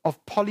us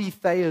of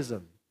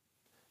polytheism,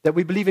 that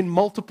we believe in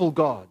multiple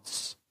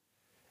gods.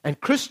 And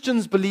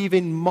Christians believe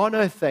in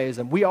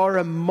monotheism. We are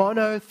a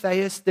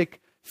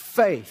monotheistic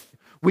faith.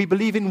 We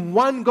believe in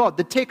one God.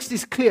 The text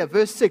is clear.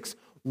 Verse 6,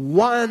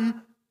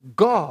 one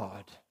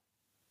God.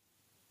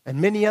 And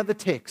many other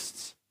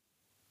texts.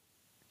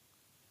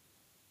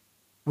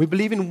 We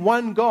believe in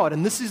one God,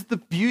 and this is the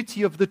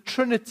beauty of the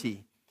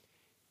Trinity.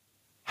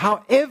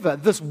 However,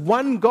 this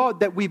one God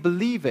that we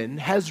believe in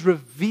has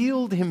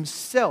revealed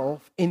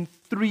himself in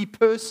three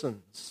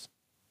persons,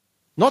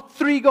 not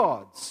three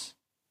gods.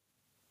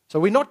 So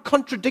we're not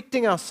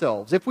contradicting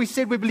ourselves. If we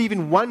said we believe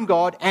in one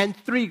God and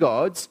three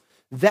gods,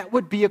 that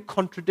would be a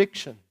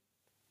contradiction.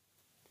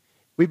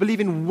 We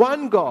believe in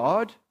one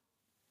God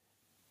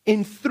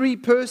in three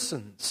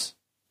persons.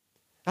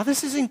 Now,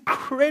 this is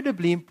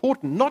incredibly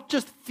important, not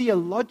just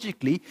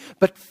theologically,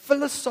 but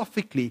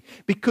philosophically,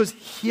 because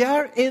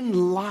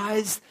herein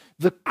lies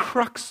the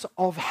crux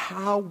of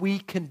how we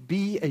can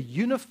be a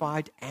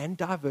unified and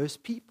diverse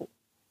people.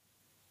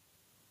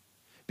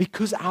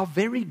 Because our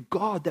very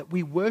God that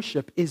we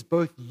worship is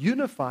both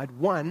unified,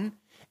 one,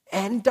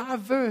 and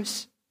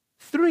diverse,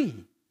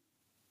 three.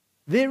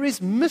 There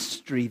is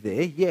mystery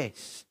there,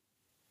 yes.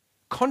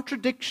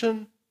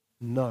 Contradiction,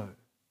 no.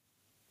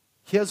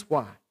 Here's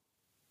why.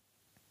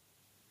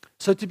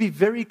 So to be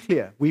very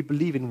clear, we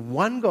believe in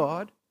one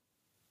God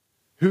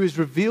who has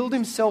revealed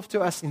himself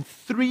to us in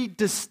three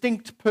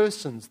distinct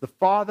persons, the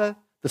Father,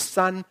 the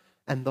Son,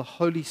 and the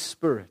Holy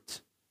Spirit.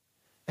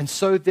 And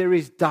so there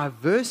is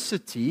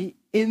diversity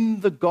in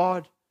the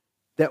God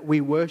that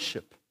we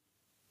worship.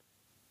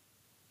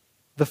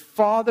 The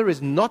Father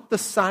is not the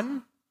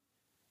Son,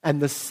 and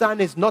the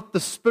Son is not the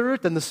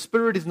Spirit, and the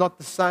Spirit is not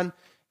the Son,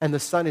 and the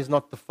Son is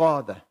not the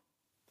Father.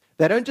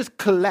 They don't just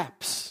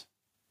collapse.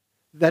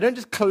 They don't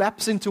just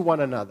collapse into one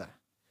another.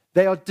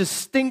 They are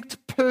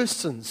distinct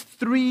persons,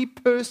 three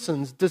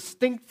persons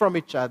distinct from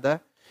each other,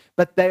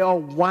 but they are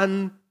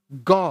one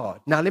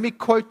God. Now, let me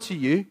quote to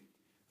you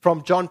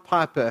from John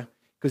Piper,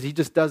 because he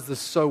just does this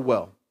so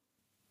well.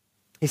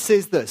 He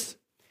says this: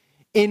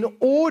 in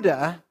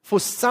order for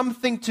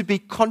something to be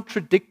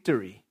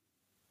contradictory,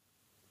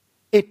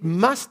 it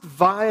must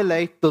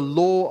violate the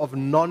law of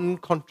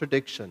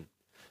non-contradiction.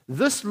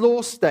 This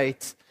law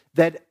states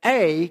that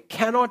A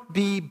cannot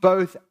be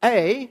both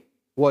A,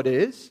 what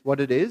it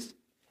is,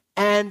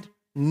 and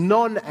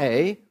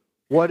non-A,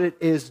 what it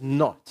is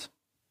not.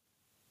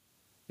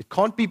 It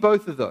can't be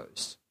both of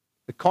those.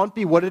 It can't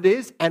be what it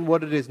is and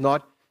what it is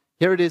not.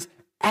 Here it is,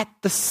 at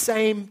the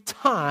same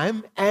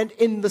time and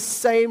in the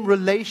same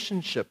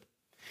relationship.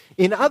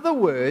 In other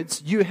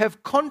words, you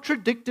have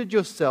contradicted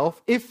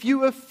yourself if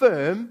you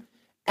affirm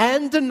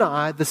and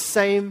deny the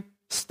same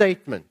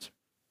statement.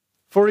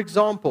 For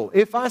example,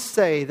 if I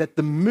say that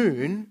the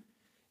moon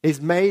is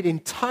made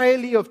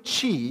entirely of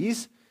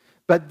cheese,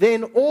 but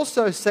then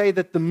also say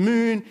that the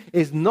moon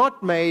is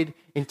not made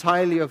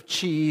entirely of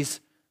cheese,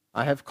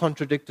 I have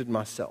contradicted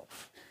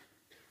myself.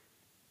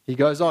 He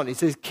goes on, he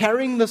says,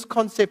 carrying this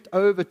concept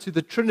over to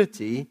the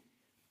Trinity,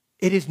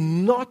 it is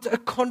not a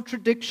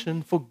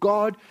contradiction for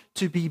God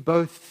to be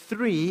both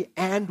three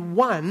and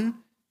one.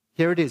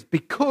 Here it is,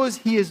 because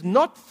he is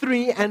not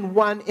three and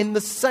one in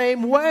the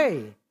same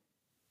way.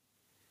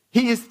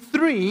 He is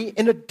three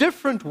in a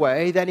different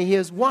way than he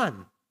is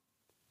one.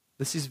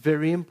 This is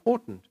very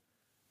important.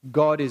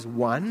 God is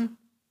one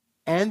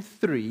and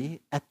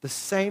three at the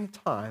same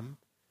time,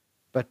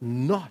 but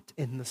not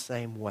in the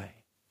same way.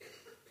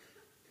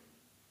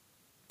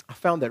 I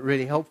found that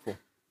really helpful.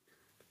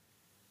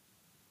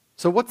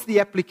 So what's the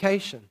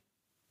application?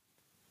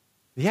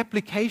 The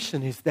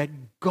application is that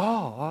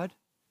God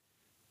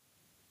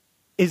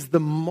is the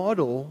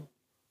model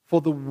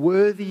for the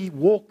worthy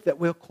walk that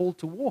we're called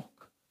to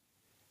walk.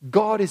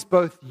 God is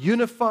both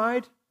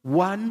unified,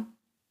 one,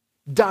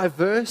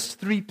 diverse,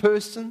 three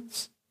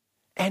persons,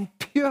 and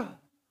pure.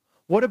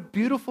 What a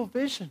beautiful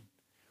vision.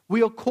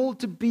 We are called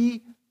to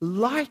be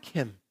like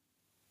him.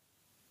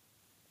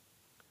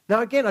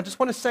 Now again, I just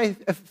want to say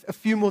a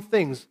few more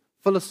things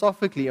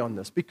philosophically on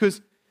this,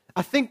 because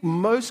I think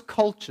most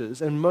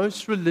cultures and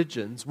most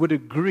religions would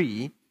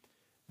agree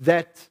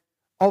that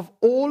of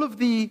all of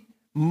the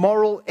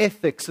moral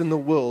ethics in the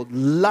world,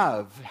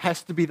 love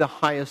has to be the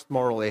highest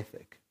moral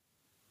ethic.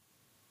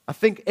 I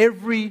think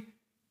every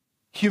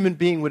human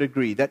being would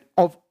agree that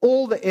of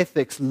all the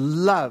ethics,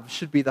 love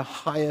should be the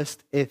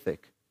highest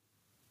ethic.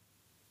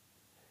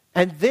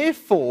 And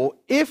therefore,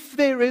 if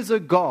there is a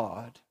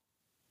God,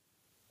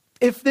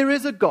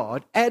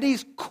 at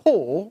his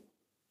core,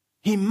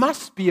 he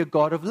must be a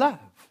God of love.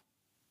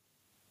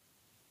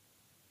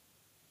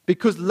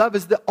 Because love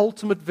is the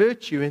ultimate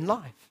virtue in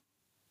life.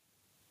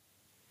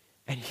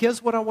 And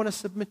here's what I want to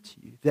submit to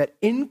you, that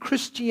in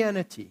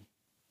Christianity,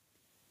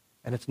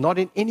 and it's not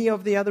in any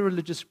of the other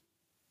religious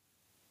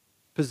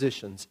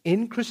positions,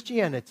 in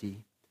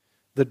Christianity,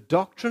 the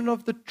doctrine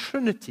of the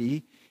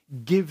Trinity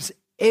gives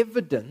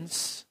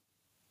evidence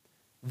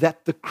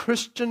that the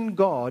Christian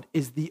God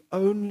is the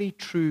only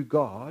true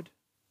God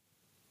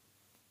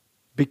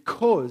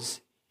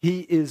because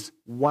he is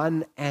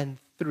one and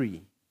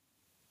three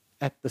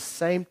at the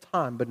same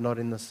time, but not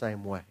in the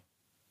same way.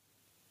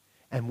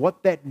 And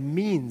what that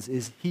means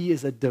is he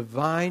is a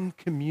divine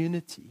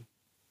community.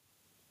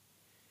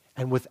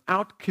 And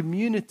without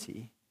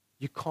community,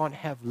 you can't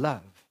have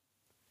love.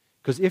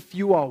 Because if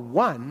you are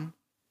one,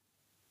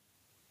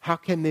 how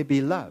can there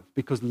be love?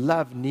 Because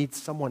love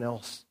needs someone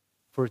else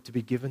for it to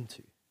be given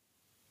to.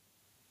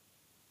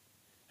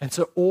 And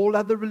so all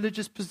other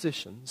religious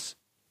positions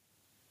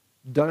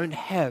don't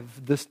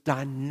have this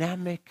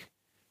dynamic,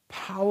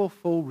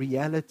 powerful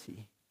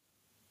reality.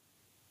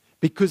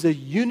 Because a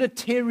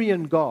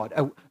Unitarian God,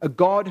 a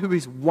God who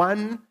is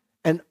one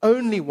and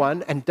only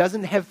one and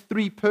doesn't have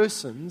three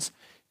persons,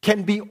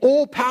 can be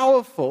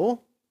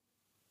all-powerful,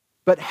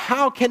 but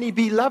how can he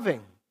be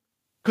loving?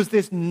 Because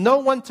there's no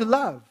one to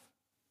love.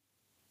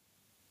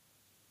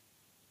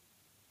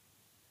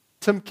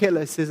 Tim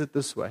Keller says it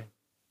this way.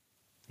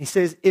 He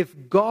says,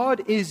 if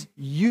God is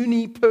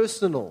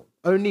unipersonal,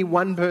 only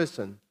one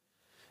person,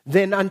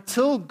 then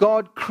until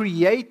God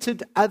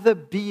created other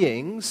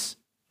beings,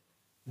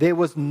 there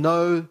was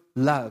no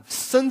love.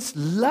 Since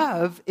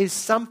love is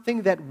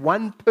something that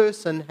one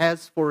person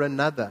has for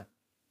another,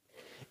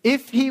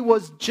 if he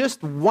was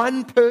just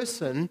one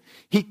person,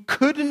 he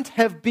couldn't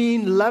have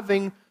been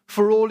loving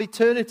for all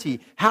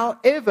eternity.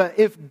 However,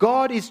 if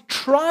God is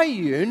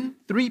triune,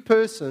 three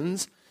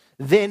persons,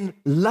 then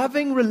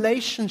loving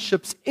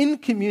relationships in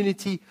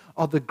community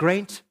are the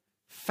great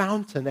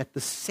fountain at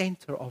the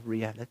center of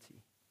reality.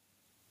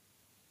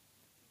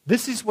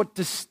 This is what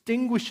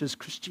distinguishes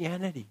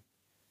Christianity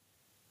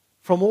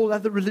from all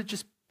other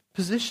religious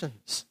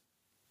positions.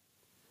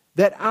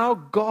 That our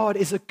God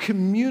is a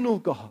communal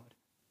God.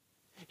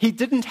 He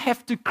didn't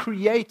have to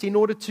create in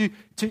order to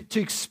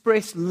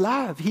express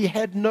love. He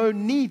had no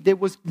need. There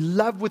was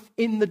love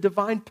within the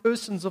divine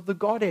persons of the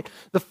Godhead.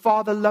 The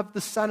Father loved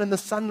the Son, and the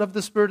Son loved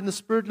the Spirit, and the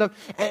Spirit loved.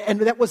 And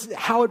that was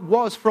how it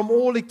was from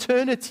all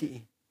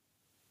eternity.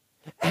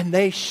 And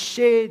they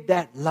shared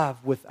that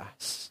love with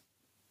us.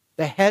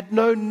 They had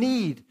no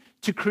need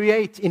to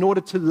create in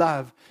order to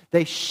love.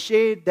 They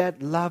shared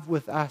that love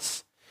with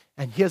us.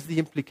 And here's the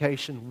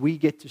implication. We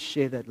get to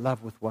share that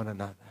love with one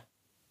another.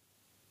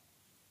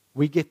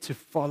 We get to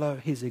follow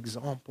his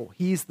example.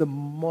 He's the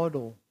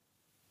model.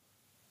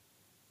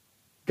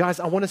 Guys,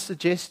 I want to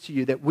suggest to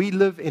you that we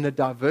live in a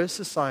diverse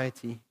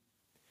society,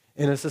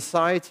 in a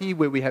society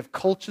where we have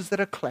cultures that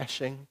are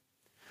clashing.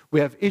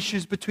 We have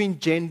issues between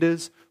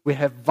genders. We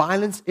have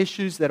violence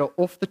issues that are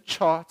off the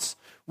charts.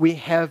 We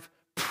have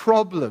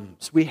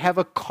problems. We have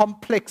a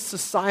complex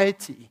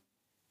society.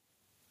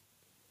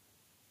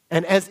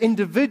 And as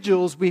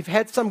individuals, we've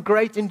had some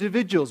great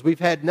individuals.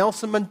 We've had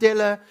Nelson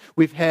Mandela.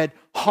 We've had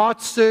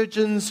heart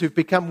surgeons who've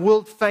become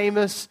world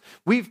famous.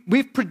 We've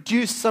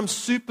produced some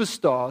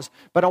superstars.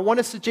 But I want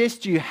to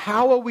suggest to you,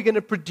 how are we going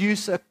to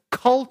produce a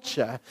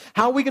culture?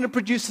 How are we going to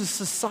produce a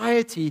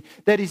society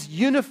that is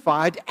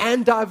unified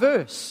and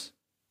diverse?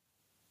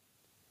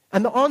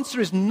 And the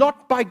answer is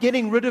not by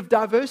getting rid of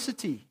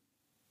diversity.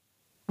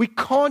 We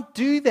can't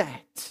do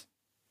that.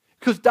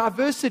 Because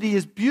diversity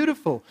is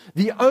beautiful.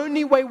 The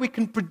only way we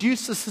can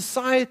produce a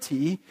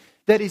society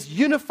that is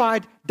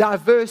unified,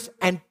 diverse,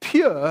 and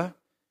pure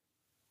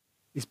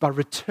is by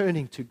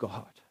returning to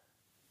God.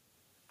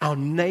 Our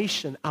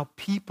nation, our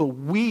people,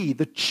 we,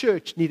 the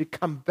church, need to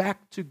come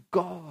back to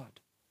God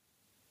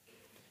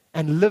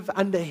and live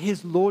under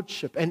his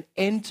lordship and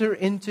enter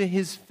into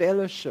his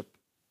fellowship.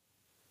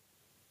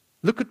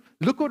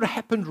 Look what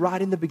happened right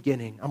in the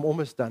beginning. I'm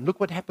almost done. Look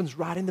what happens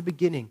right in the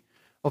beginning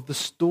of the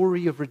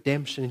story of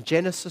redemption. In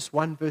Genesis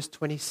 1 verse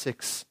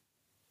 26,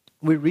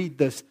 we read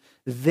this.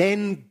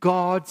 Then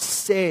God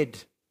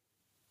said,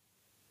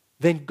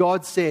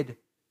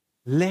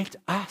 let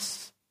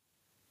us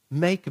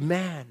make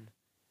man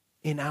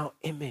in our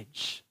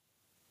image.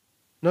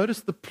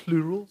 Notice the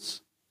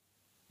plurals.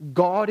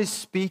 God is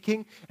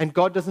speaking, and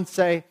God doesn't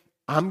say,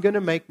 I'm going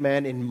to make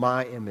man in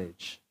my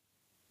image.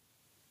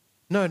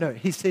 No,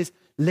 he says,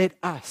 let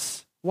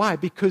us. Why?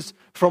 Because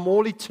from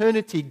all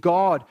eternity,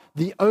 God,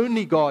 the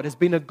only God, has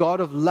been a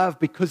God of love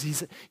because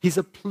he's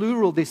a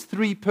plural. There's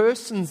three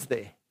persons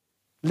there.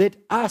 Let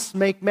us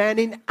make man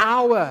in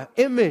our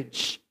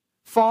image.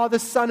 Father,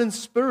 Son, and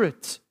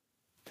Spirit.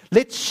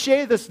 Let's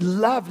share this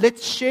love.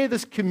 Let's share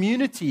this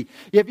community.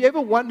 Have you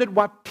ever wondered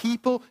why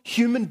people,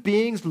 human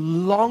beings,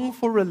 long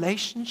for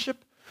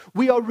relationship?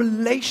 We are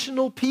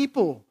relational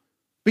people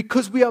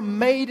because we are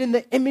made in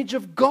the image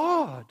of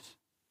God,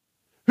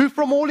 who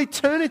from all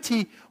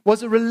eternity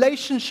was a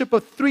relationship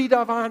of three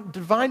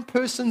divine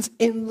persons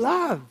in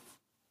love,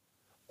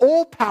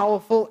 all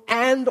powerful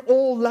and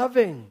all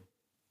loving.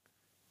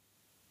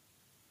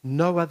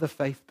 No other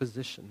faith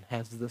position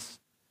has this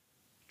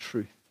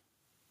truth.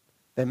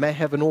 They may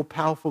have an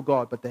all-powerful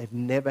God, but they've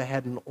never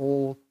had an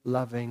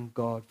all-loving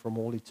God from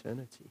all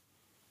eternity.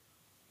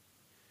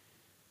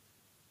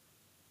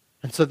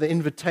 And so the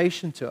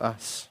invitation to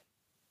us,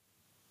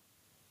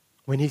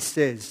 when he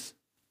says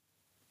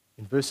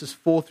in verses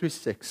 4 through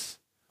 6,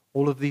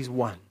 all of these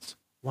ones,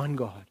 one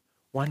God,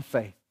 one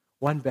faith,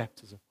 one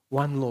baptism,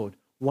 one Lord,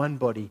 one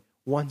body,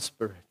 one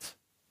Spirit,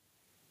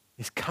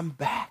 is come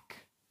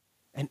back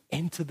and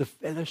enter the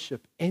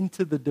fellowship,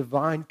 enter the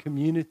divine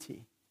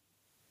community.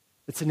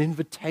 It's an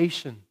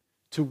invitation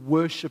to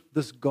worship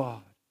this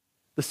God,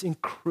 this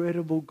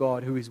incredible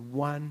God who is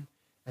one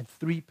and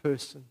three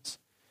persons.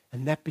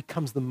 And that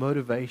becomes the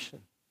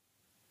motivation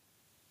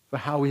for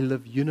how we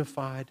live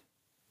unified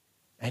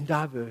and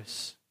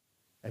diverse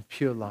and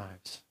pure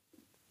lives.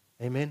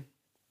 Amen.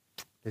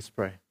 Let's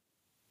pray.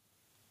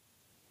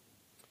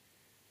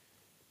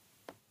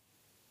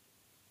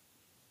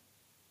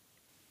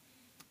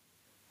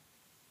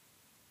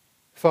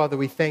 Father,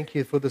 we thank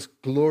you for this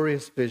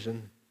glorious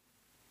vision.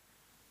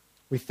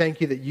 We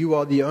thank you that you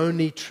are the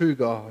only true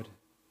God.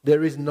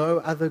 There is no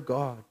other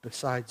God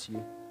besides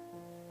you.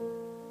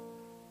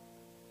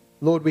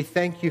 Lord, we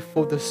thank you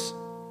for this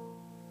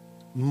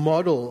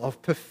model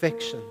of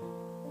perfection,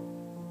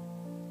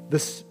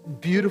 this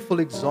beautiful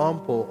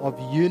example of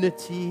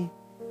unity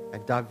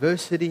and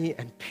diversity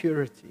and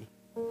purity.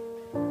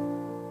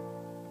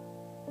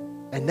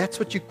 And that's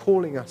what you're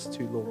calling us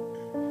to, Lord.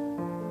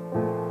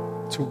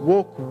 To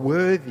walk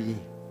worthy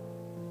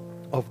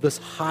of this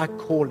high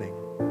calling.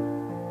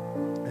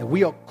 And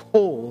we are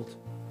called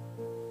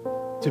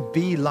to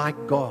be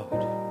like God.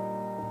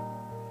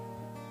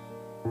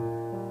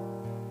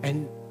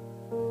 And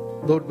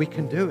Lord, we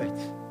can do it.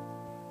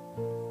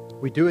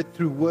 We do it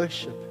through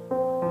worship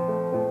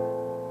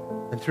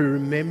and through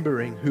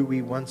remembering who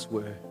we once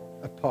were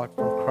apart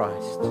from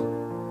Christ.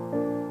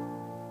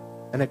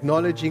 And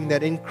acknowledging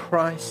that in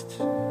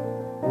Christ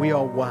we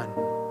are one.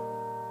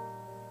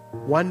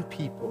 One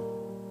people.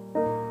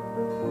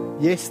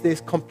 Yes,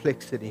 there's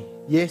complexity.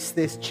 Yes,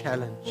 there's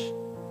challenge.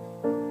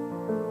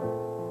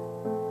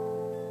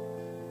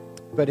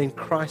 But in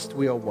Christ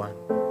we are one.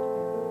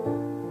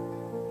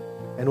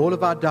 And all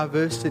of our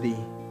diversity,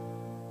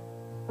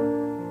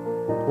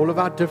 all of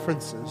our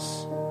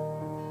differences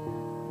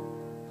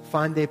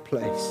find their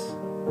place.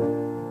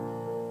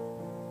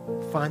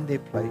 Find their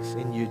place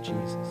in you,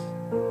 Jesus.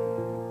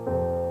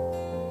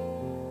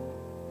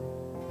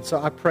 And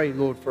so I pray,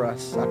 Lord, for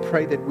us. I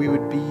pray that we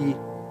would be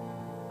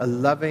a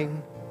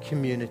loving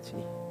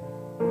community.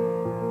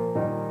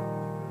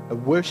 A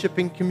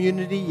worshiping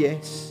community,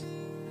 yes,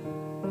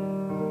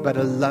 but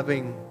a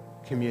loving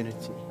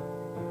community.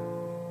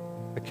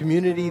 A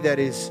community that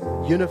is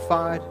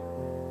unified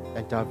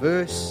and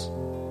diverse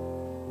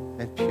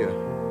and pure.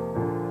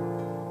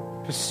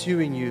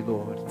 Pursuing you,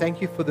 Lord.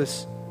 Thank you for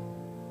this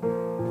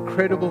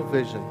incredible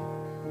vision.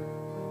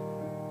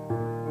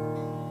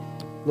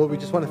 Lord, we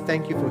just want to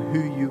thank you for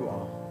who you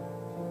are.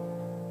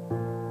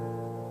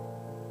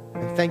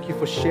 And thank you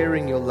for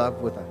sharing your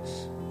love with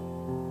us.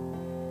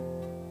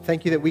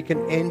 Thank you that we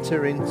can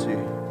enter into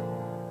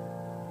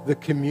the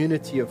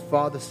community of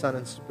Father, Son,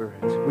 and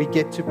Spirit. We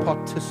get to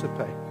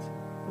participate.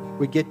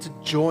 We get to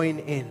join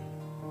in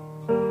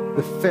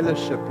the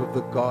fellowship of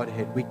the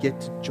Godhead. We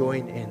get to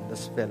join in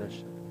this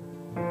fellowship.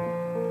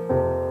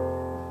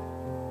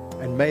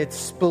 And may it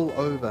spill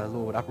over,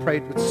 Lord. I pray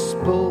it would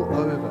spill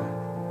over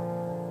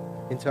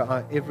into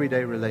our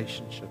everyday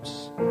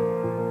relationships.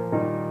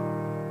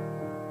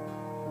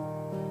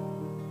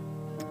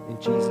 In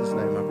Jesus'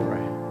 name I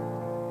pray.